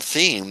consistent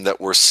theme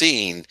that we're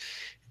seeing,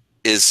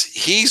 is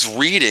he's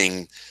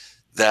reading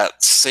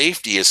that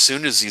safety as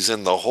soon as he's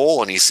in the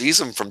hole and he sees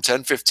him from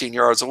 10, 15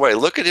 yards away.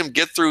 Look at him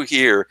get through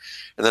here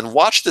and then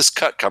watch this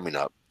cut coming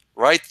up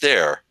right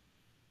there.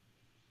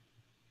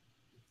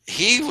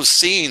 He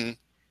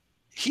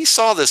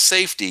saw the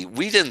safety.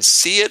 We didn't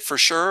see it for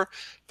sure,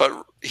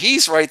 but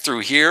he's right through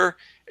here,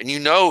 and you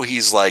know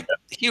he's like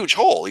huge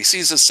hole. He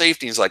sees the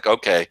safety. He's like,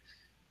 okay,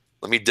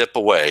 let me dip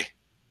away.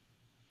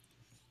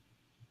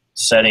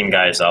 Setting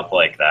guys up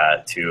like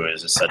that too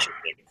is just such a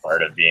big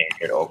part of being a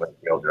good open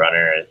field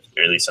runner,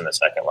 at least in the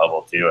second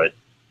level too.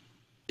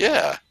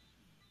 Yeah.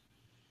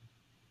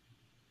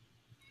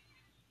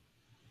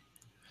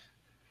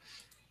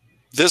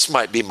 This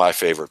might be my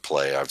favorite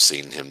play I've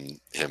seen him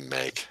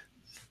make.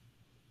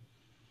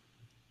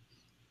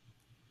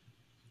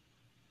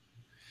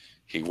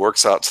 He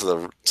works out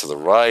to the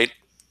right.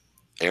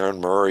 Aaron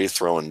Murray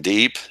throwing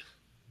deep.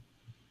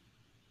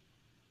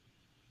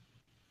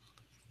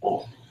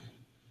 Oh.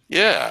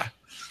 Yeah.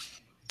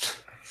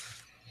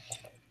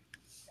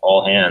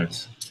 All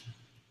hands.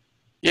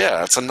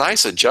 Yeah, it's a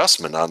nice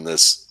adjustment on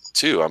this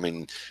too. I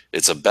mean,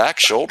 it's a back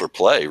shoulder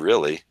play,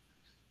 really.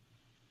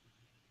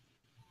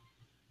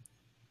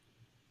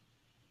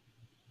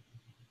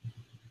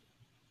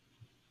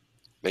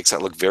 Makes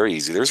that look very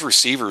easy. There's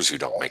receivers who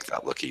don't make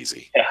that look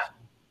easy. Yeah.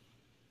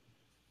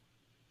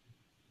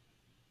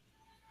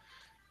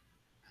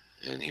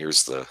 And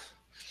here's the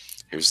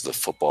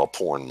football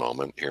porn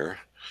moment here.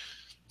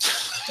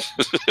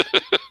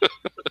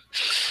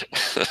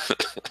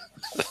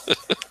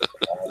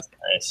 That's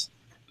nice.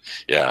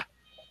 Yeah.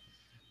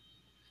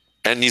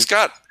 And he's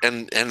got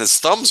and his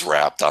thumb's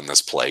wrapped on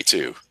this play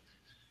too.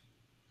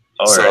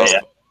 Oh, so, right, yeah.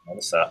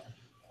 Notice that.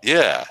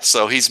 Yeah,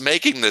 so he's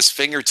making this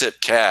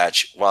fingertip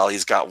catch while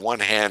he's got one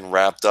hand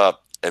wrapped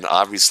up and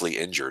obviously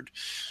injured.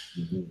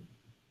 Mm-hmm.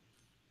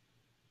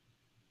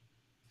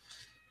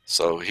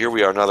 So here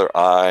we are, another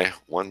I.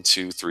 1,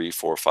 2, 3,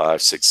 4,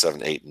 5, 6,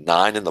 7, 8,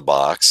 9 in the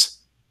box.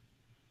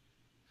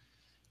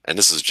 And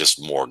this is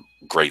just more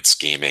great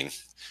scheming.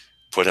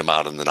 Put him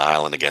out on an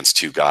island against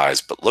two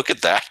guys. But look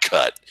at that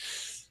cut.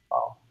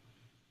 Wow.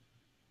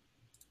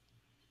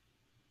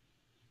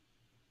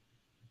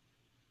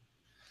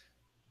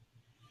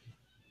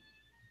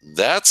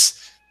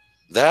 That's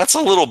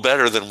a little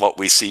better than what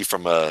we see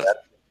from the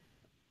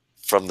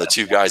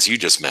two guys you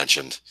just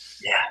mentioned.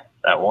 Yeah,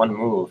 that one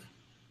move.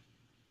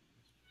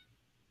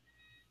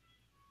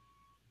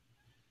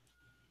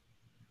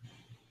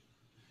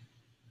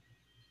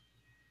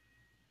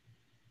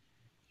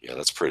 Yeah,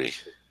 that's pretty.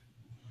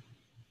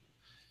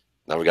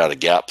 Now we got a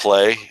gap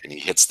play, and he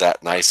hits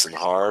that nice and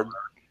hard.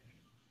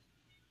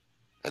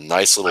 A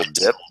nice little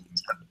dip.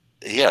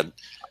 He had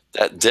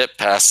that dip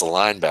past the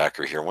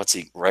linebacker here. What's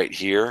he right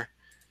here?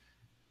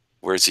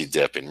 Where's he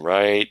dipping?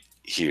 Right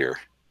here.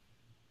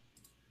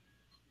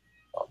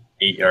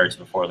 8 yards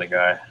before the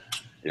guy.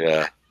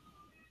 Yeah.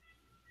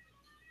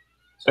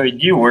 So do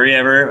you worry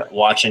ever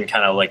watching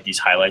kind of like these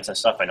highlights and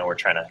stuff? I know we're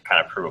trying to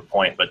kind of prove a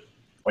point, but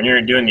when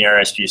you're doing the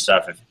RSP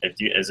stuff,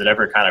 is it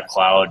ever kind of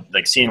cloud,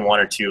 like seeing one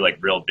or two like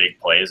real big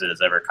plays, does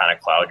it ever kind of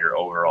cloud your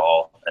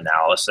overall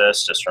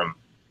analysis just from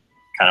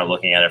kind of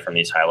looking at it from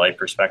these highlight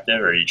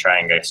perspective, or are you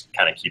trying to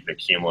kind of keep it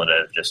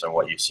cumulative just on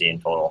what you see in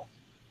total?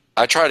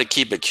 I try to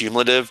keep it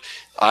cumulative.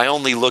 I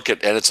only look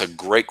at, and it's a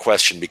great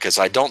question because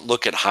I don't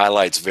look at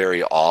highlights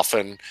very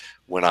often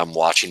when I'm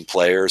watching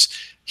players.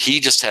 He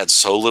just had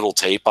so little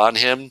tape on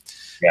him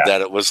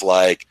that it was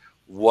like,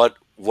 what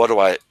do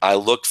I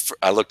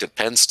looked at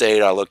Penn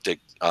State, I looked at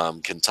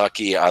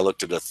Kentucky, I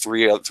looked at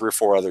three or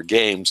four other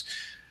games,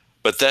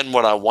 but then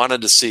what I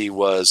wanted to see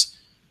was,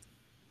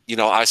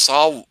 I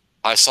saw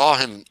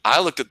him. I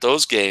looked at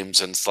those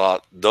games and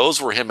thought those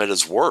were him at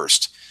his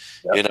worst.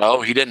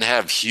 Yep. He didn't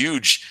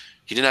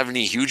have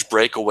any huge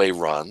breakaway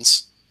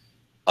runs.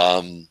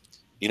 And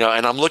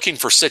I'm looking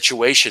for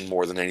situation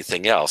more than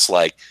anything else.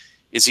 Like,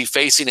 is he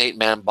facing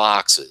 8-man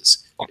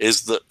boxes?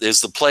 Is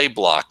the play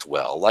blocked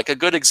well? Like a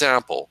good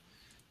example,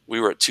 we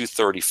were at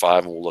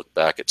 235, and we'll look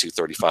back at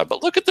 235.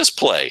 But look at this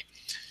play.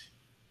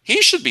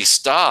 He should be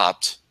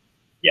stopped.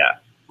 Yeah.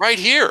 Right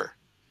here.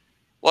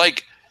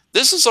 Like,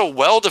 this is a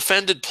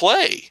well-defended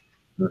play.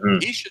 Mm-hmm.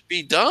 He should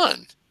be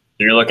done.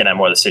 You're looking at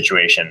more the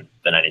situation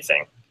than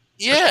anything.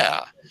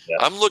 Yeah. Yeah.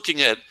 I'm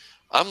looking at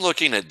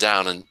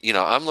down, and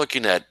I'm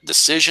looking at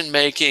decision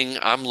making.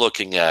 I'm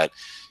looking at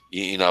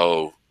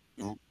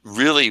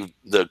really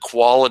the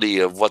quality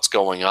of what's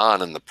going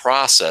on in the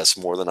process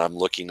more than I'm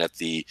looking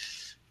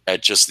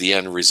at just the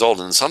end result.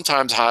 And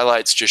sometimes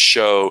highlights just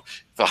show,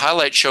 if a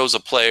highlight shows a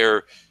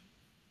player,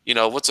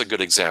 what's a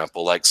good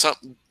example? Like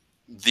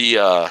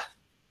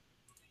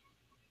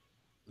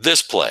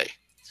this play.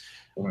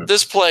 Mm-hmm.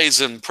 This play is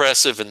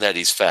impressive in that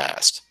he's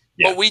fast.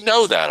 Yeah. But we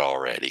know that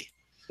already.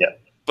 Yeah.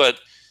 But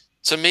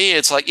to me,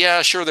 it's like,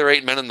 yeah, sure, there are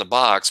 8 men in the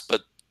box,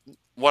 but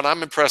what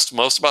I'm impressed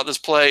most about this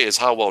play is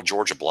how well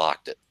Georgia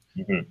blocked it.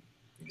 Mm-hmm.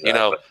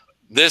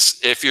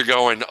 Exactly. If you're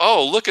going,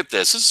 oh, look at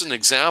this. This is an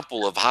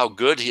example of how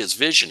good his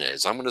vision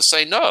is. I'm going to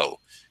say, no,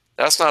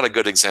 that's not a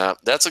good example.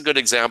 That's a good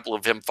example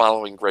of him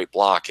following great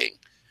blocking.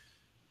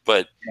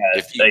 But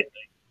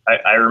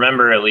I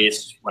remember, at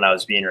least when I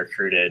was being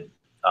recruited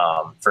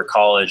for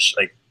college,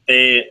 like,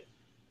 they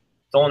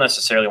don't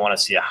necessarily want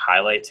to see a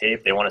highlight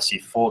tape. They want to see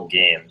full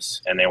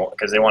games, and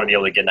because they want to be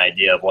able to get an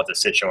idea of what the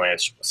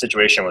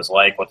situation was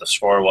like, what the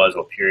score was,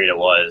 what period it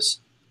was,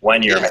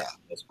 when you're making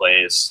those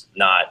plays,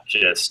 not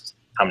just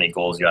how many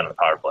goals you had on the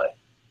power play.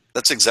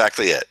 That's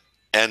exactly it.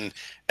 And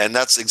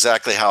that's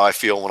exactly how I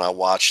feel when I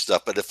watch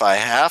stuff. But if I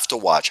have to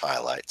watch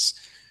highlights,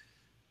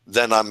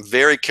 then I'm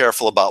very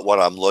careful about what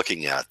I'm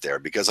looking at there,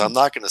 because I'm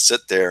not going to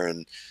sit there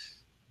and,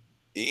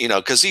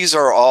 because these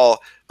are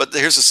all, but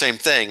here's the same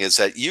thing, is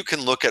that you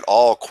can look at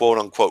all quote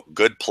unquote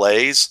good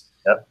plays.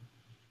 Yep.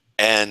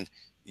 And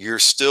you're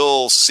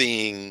still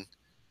seeing,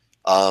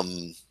 how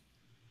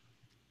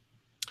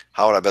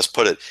would I best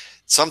put it?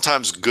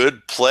 Sometimes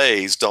good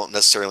plays don't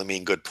necessarily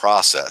mean good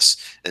process,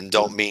 and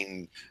don't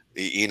mean,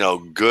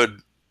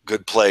 good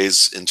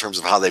plays in terms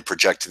of how they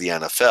project to the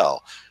NFL.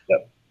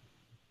 Yep.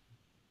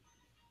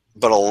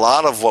 But a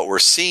lot of what we're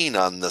seeing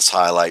on this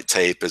highlight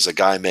tape is a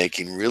guy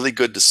making really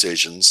good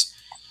decisions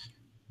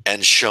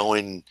and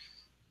showing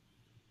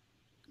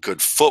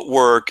good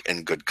footwork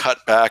and good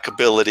cutback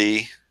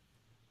ability.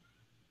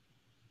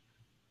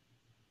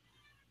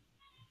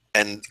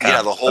 And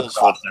the whole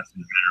process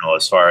in general,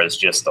 as far as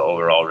just the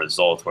overall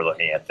result, we're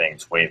looking at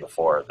things way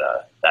before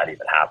that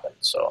even happened.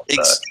 So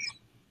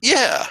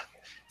yeah,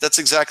 that's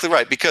exactly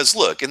right. Because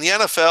look, in the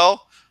NFL,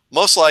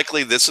 most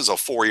likely this is a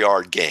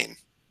 4-yard game.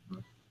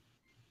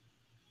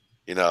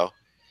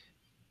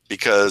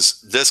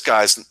 Because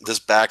this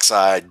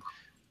backside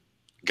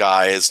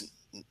guy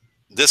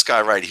this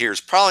guy right here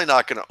is probably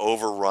not going to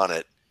overrun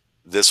it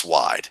this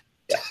wide.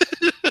 Yeah,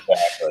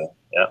 exactly.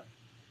 Yeah.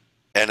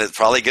 And it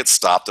probably gets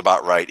stopped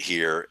about right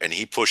here, and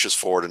he pushes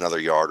forward another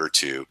yard or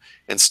two.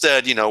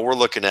 Instead, we're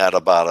looking at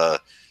about a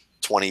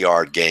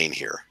 20-yard gain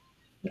here.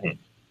 Mm-hmm.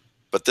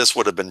 But this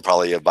would have been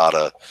probably about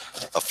a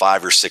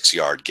 5 or 6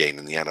 yard gain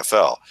in the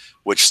NFL,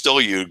 which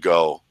still you'd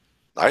go,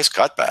 nice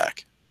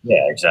cutback.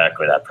 Yeah,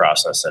 exactly. That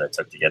process that it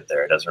took to get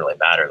there, it doesn't really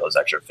matter. Those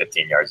extra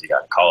 15 yards you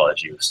got in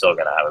college, you're still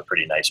going to have a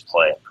pretty nice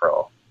play in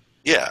pro.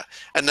 Yeah,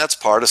 and that's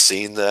part of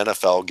seeing the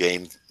NFL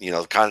game,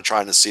 kind of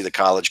trying to see the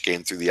college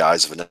game through the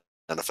eyes of an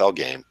NFL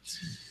game.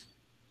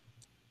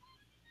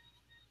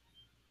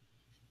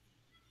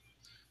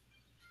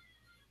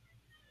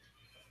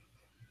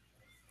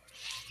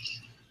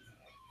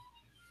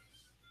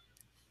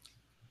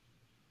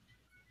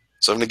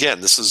 So, and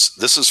again, this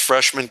is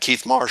freshman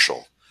Keith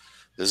Marshall.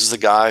 This is the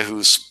guy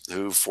who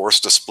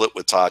forced a split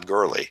with Todd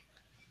Gurley.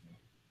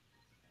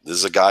 This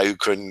is a guy who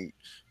couldn't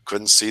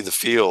see the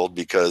field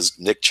because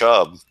Nick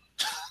Chubb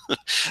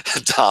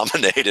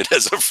dominated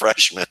as a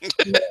freshman,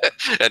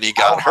 and he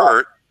got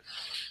hurt.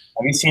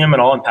 Have you seen him at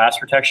all in pass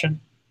protection?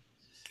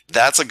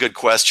 That's a good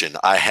question.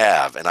 I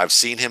have, and I've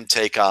seen him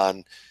take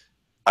on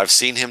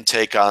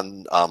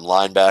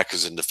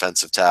linebackers and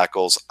defensive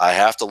tackles. I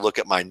have to look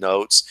at my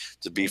notes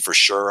to be for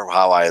sure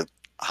how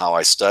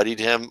I studied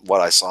him,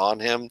 what I saw in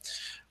him.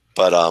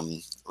 But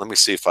let me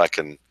see if I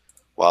can,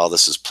 while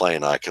this is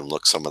playing, I can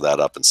look some of that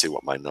up and see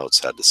what my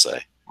notes had to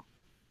say.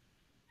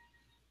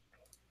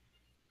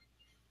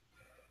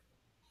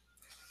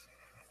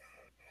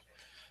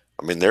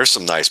 I mean, there's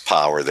some nice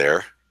power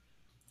there.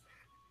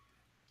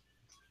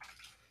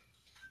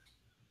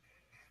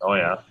 Oh,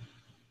 yeah.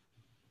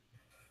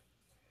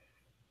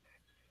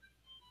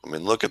 I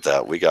mean, look at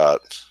that. We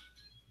got,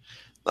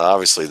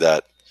 obviously,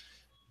 that,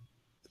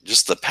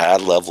 just the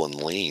pad level and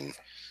lean.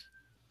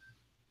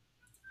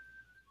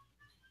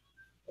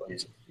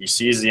 He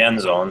sees the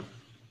end zone.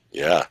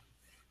 Yeah.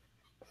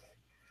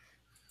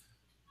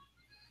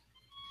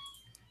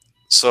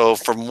 So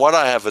from what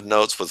I have in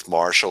notes with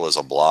Marshall as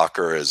a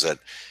blocker is that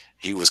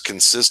He was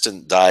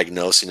consistent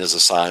diagnosing his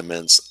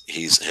assignments.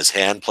 His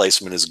hand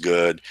placement is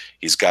good.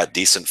 He's got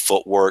decent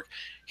footwork.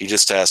 He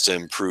just has to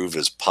improve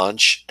his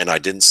punch, and I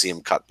didn't see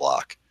him cut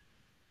block.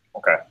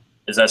 Okay.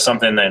 Is that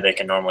something that they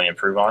can normally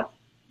improve on?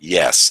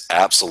 Yes,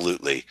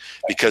 absolutely.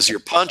 Because your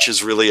punch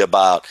is really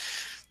about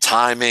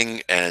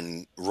timing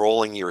and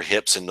rolling your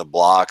hips into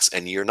blocks,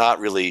 and you're not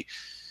really,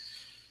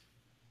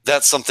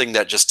 that's something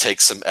that just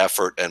takes some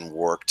effort and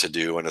work to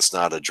do, and it's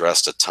not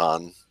addressed a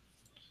ton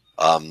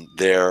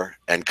there.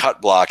 And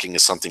cut blocking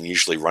is something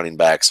usually running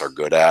backs are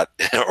good at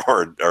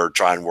or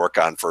try and work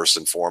on first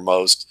and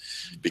foremost,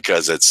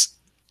 because it's,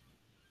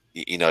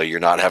 you know, you're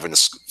not having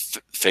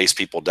to face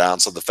people down.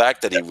 So the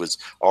fact that he was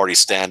already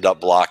stand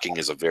up blocking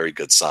is a very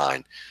good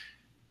sign.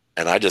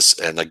 And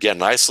and again,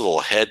 nice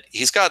little head.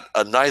 He's got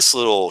a nice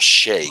little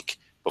shake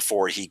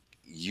before he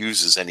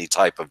uses any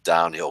type of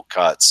downhill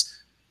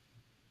cuts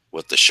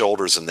with the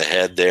shoulders and the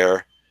head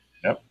there.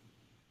 Yep.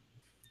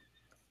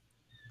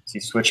 Does he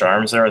switch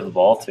arms there with the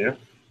ball too?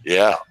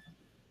 Yeah.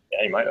 Yeah,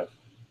 he might have.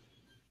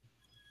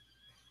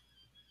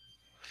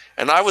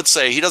 And I would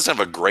say he doesn't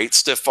have a great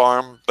stiff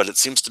arm, but it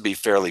seems to be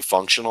fairly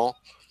functional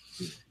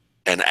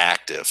and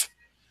active.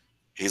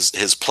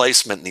 His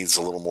placement needs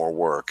a little more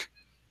work.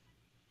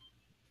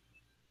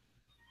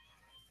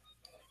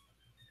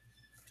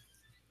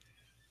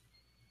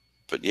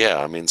 But yeah,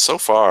 I mean, so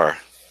far,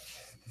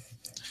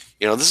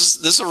 you know, this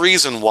is a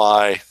reason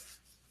why,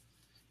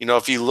 you know,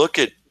 if you look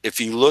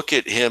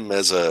at him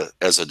as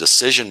a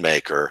decision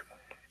maker,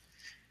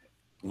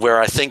 where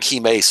I think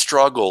he may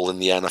struggle in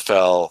the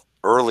NFL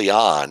early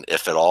on,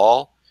 if at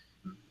all,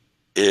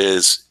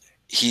 is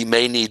he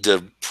may need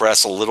to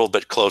press a little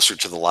bit closer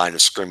to the line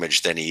of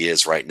scrimmage than he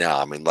is right now.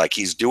 I mean, like,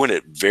 he's doing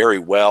it very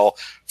well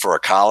for a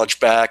college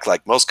back.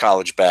 Like most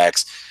college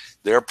backs,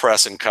 their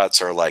press and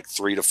cuts are like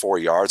 3 to 4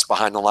 yards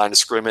behind the line of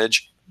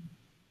scrimmage.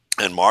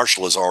 And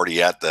Marshall is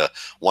already at the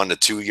 1 to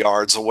 2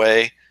 yards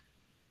away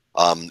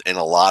in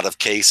a lot of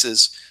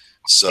cases.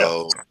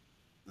 So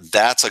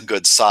that's a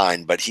good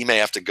sign, but he may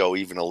have to go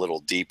even a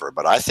little deeper.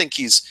 But I think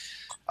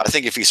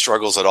if he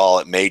struggles at all,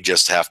 it may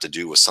just have to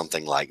do with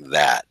something like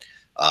that.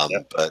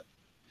 But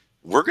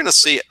we're going to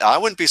see. I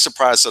wouldn't be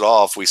surprised at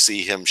all if we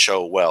see him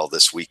show well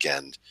this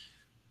weekend.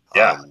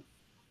 Yeah.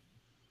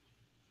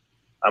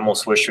 I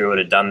almost wish we would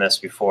have done this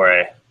before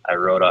I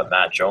wrote up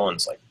Matt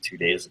Jones like 2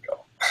 days ago.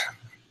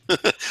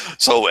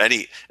 So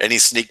any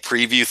sneak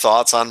preview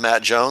thoughts on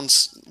Matt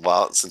Jones?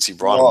 Well, since you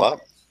brought him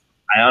up.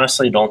 I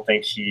honestly don't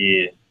think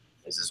he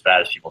is as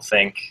bad as people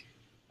think.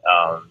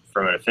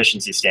 From an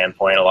efficiency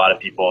standpoint, a lot of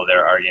people,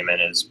 their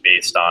argument is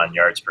based on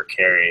yards per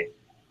carry,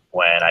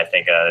 when I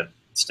think a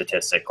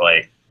statistic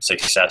like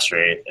success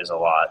rate is a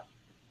lot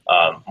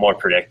more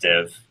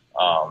predictive.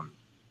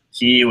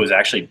 He was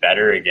actually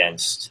better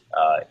against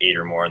 8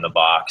 or more in the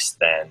box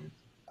than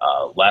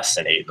less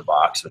than 8 in the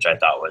box, which I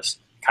thought was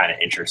kind of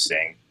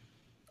interesting.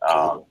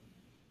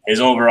 His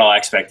overall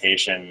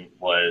expectation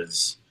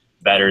was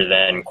better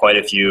than quite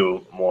a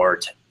few more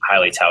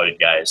highly touted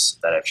guys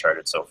that I've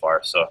charted so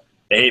far. So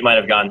the hate might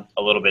have gone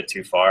a little bit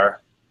too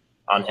far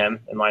on him,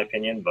 in my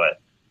opinion,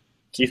 but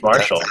Keith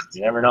Marshall,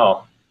 you never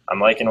know. I'm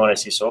liking what I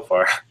see so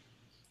far.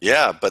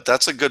 Yeah, but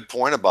that's a good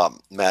point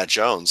about Matt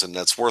Jones, and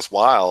that's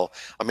worthwhile.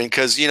 I mean,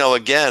 because, you know,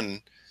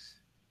 again,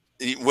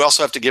 we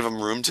also have to give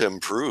him room to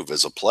improve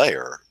as a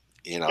player,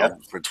 you know,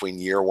 between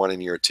year 1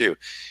 and year 2.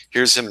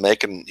 Here's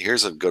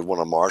a good one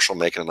of Marshall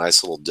making a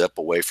nice little dip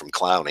away from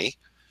Clowney.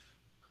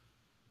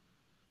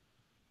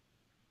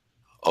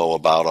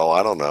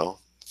 I don't know,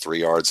 3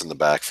 yards in the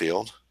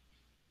backfield.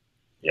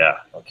 Yeah,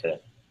 okay.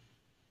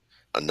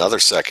 Another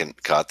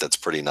second cut that's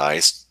pretty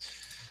nice.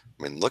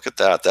 I mean, look at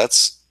that.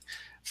 That's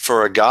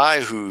for a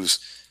guy who's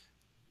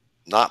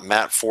not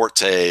Matt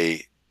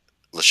Forte,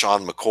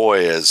 LaShawn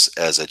McCoy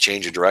as a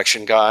change of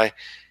direction guy.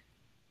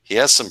 He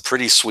has some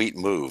pretty sweet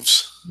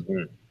moves.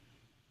 Mm-hmm.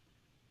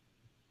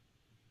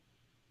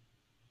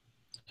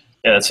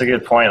 Yeah, that's a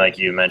good point. Like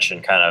you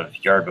mentioned, kind of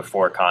yard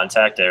before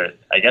contact.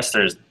 I guess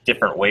there's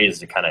different ways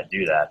to kind of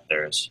do that.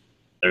 There's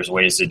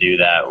ways to do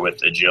that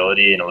with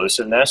agility and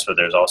elusiveness, but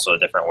there's also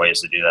different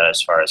ways to do that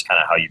as far as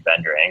kind of how you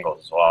bend your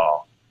angles as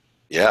well.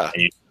 Yeah.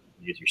 And you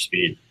use your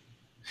speed.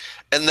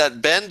 And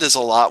that bend is a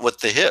lot with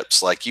the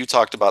hips. Like you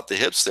talked about the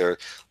hips there.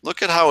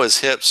 Look at how his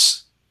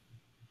hips,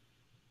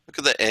 look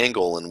at the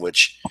angle in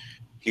which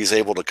he's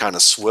able to kind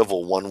of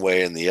swivel one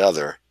way and the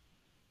other.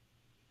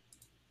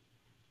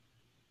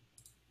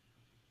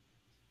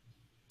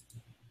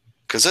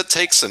 Because that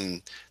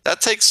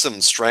takes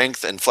some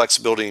strength and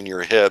flexibility in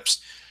your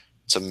hips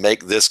to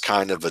make this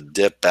kind of a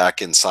dip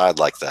back inside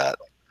like that.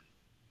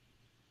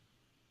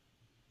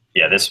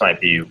 Yeah, this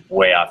might be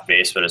way off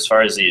base, but as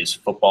far as these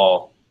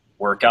football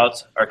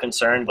workouts are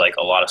concerned, like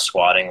a lot of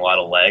squatting, a lot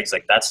of legs,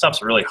 like that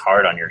stuff's really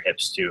hard on your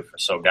hips too.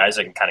 So guys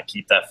that can kind of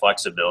keep that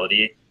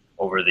flexibility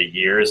over the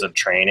years of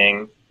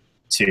training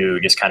to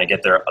just kind of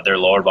get their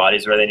lower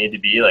bodies where they need to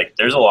be. Like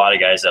there's a lot of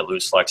guys that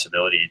lose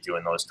flexibility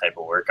doing those type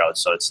of workouts.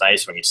 So it's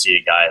nice when you see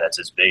a guy that's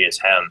as big as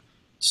him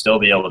still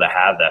be able to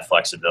have that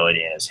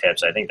flexibility in his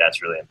hips. I think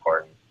that's really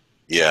important.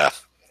 Yeah.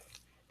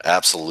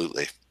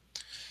 Absolutely.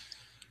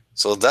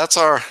 So that's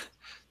our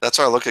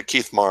look at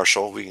Keith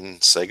Marshall. We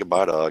can say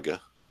goodbye to Uga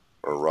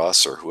or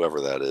Russ or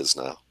whoever that is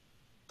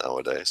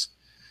nowadays.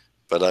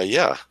 But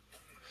yeah.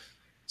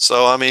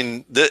 So I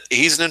mean,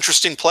 he's an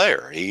interesting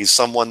player. He's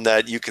someone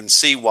that you can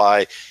see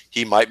why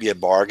he might be a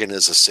bargain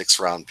as a 6th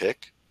round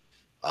pick,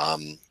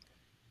 um,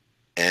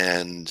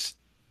 and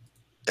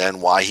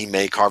why he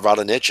may carve out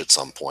a niche at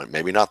some point.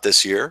 Maybe not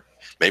this year,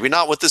 maybe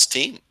not with this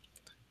team,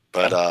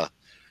 but Yeah.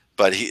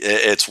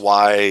 it's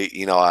why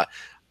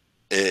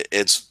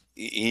it's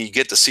you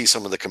get to see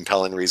some of the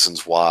compelling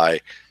reasons why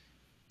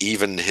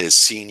even his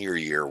senior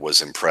year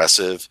was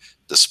impressive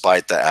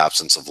despite the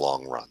absence of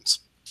long runs.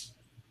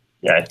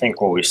 Yeah, I think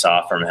what we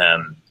saw from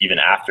him even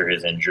after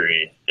his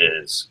injury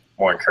is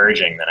more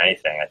encouraging than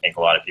anything. I think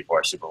a lot of people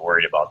are super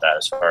worried about that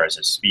as far as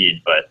his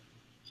speed, but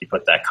he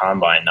put that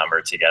combine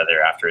number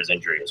together after his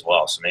injury as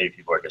well. So maybe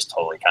people are just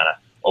totally kind of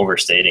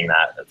overstating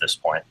that at this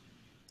point.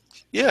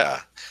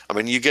 Yeah. I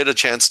mean, you get a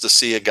chance to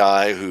see a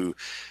guy who,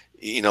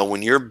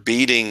 when you're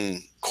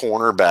beating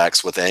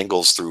cornerbacks with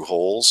angles through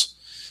holes,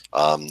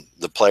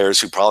 the players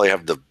who probably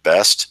have the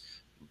best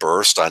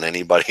burst on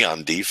anybody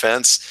on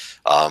defense,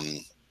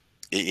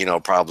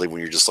 probably when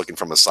you're just looking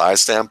from a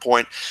size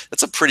standpoint,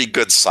 that's a pretty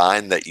good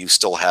sign that you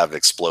still have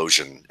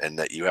explosion and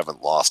that you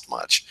haven't lost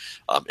much,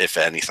 if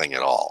anything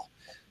at all.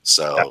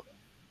 Yeah.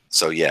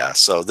 So yeah,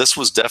 so this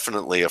was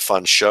definitely a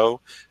fun show.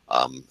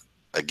 Um,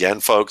 Again,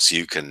 folks,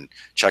 you can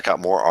check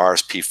out more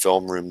RSP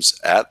Film Rooms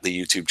at the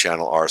YouTube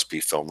channel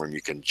RSP Film Room.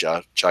 You can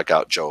check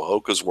out Joe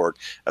Holka's work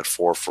at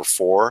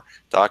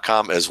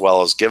 4for4.com, as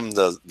well as give them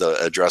the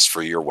address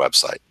for your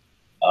website.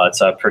 It's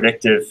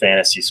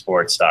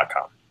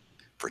predictivefantasysports.com.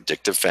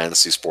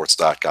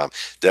 predictivefantasysports.com.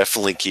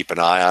 Definitely keep an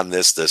eye on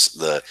this.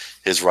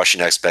 His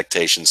Rushing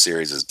Expectations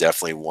series is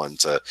definitely one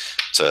to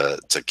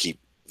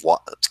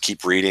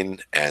keep reading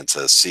and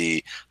to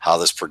see how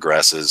this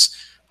progresses.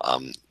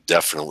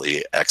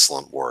 Definitely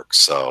excellent work.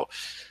 So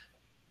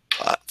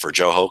for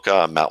Joe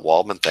Holka, I'm Matt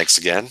Waldman. Thanks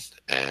again,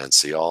 and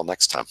see you all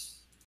next time.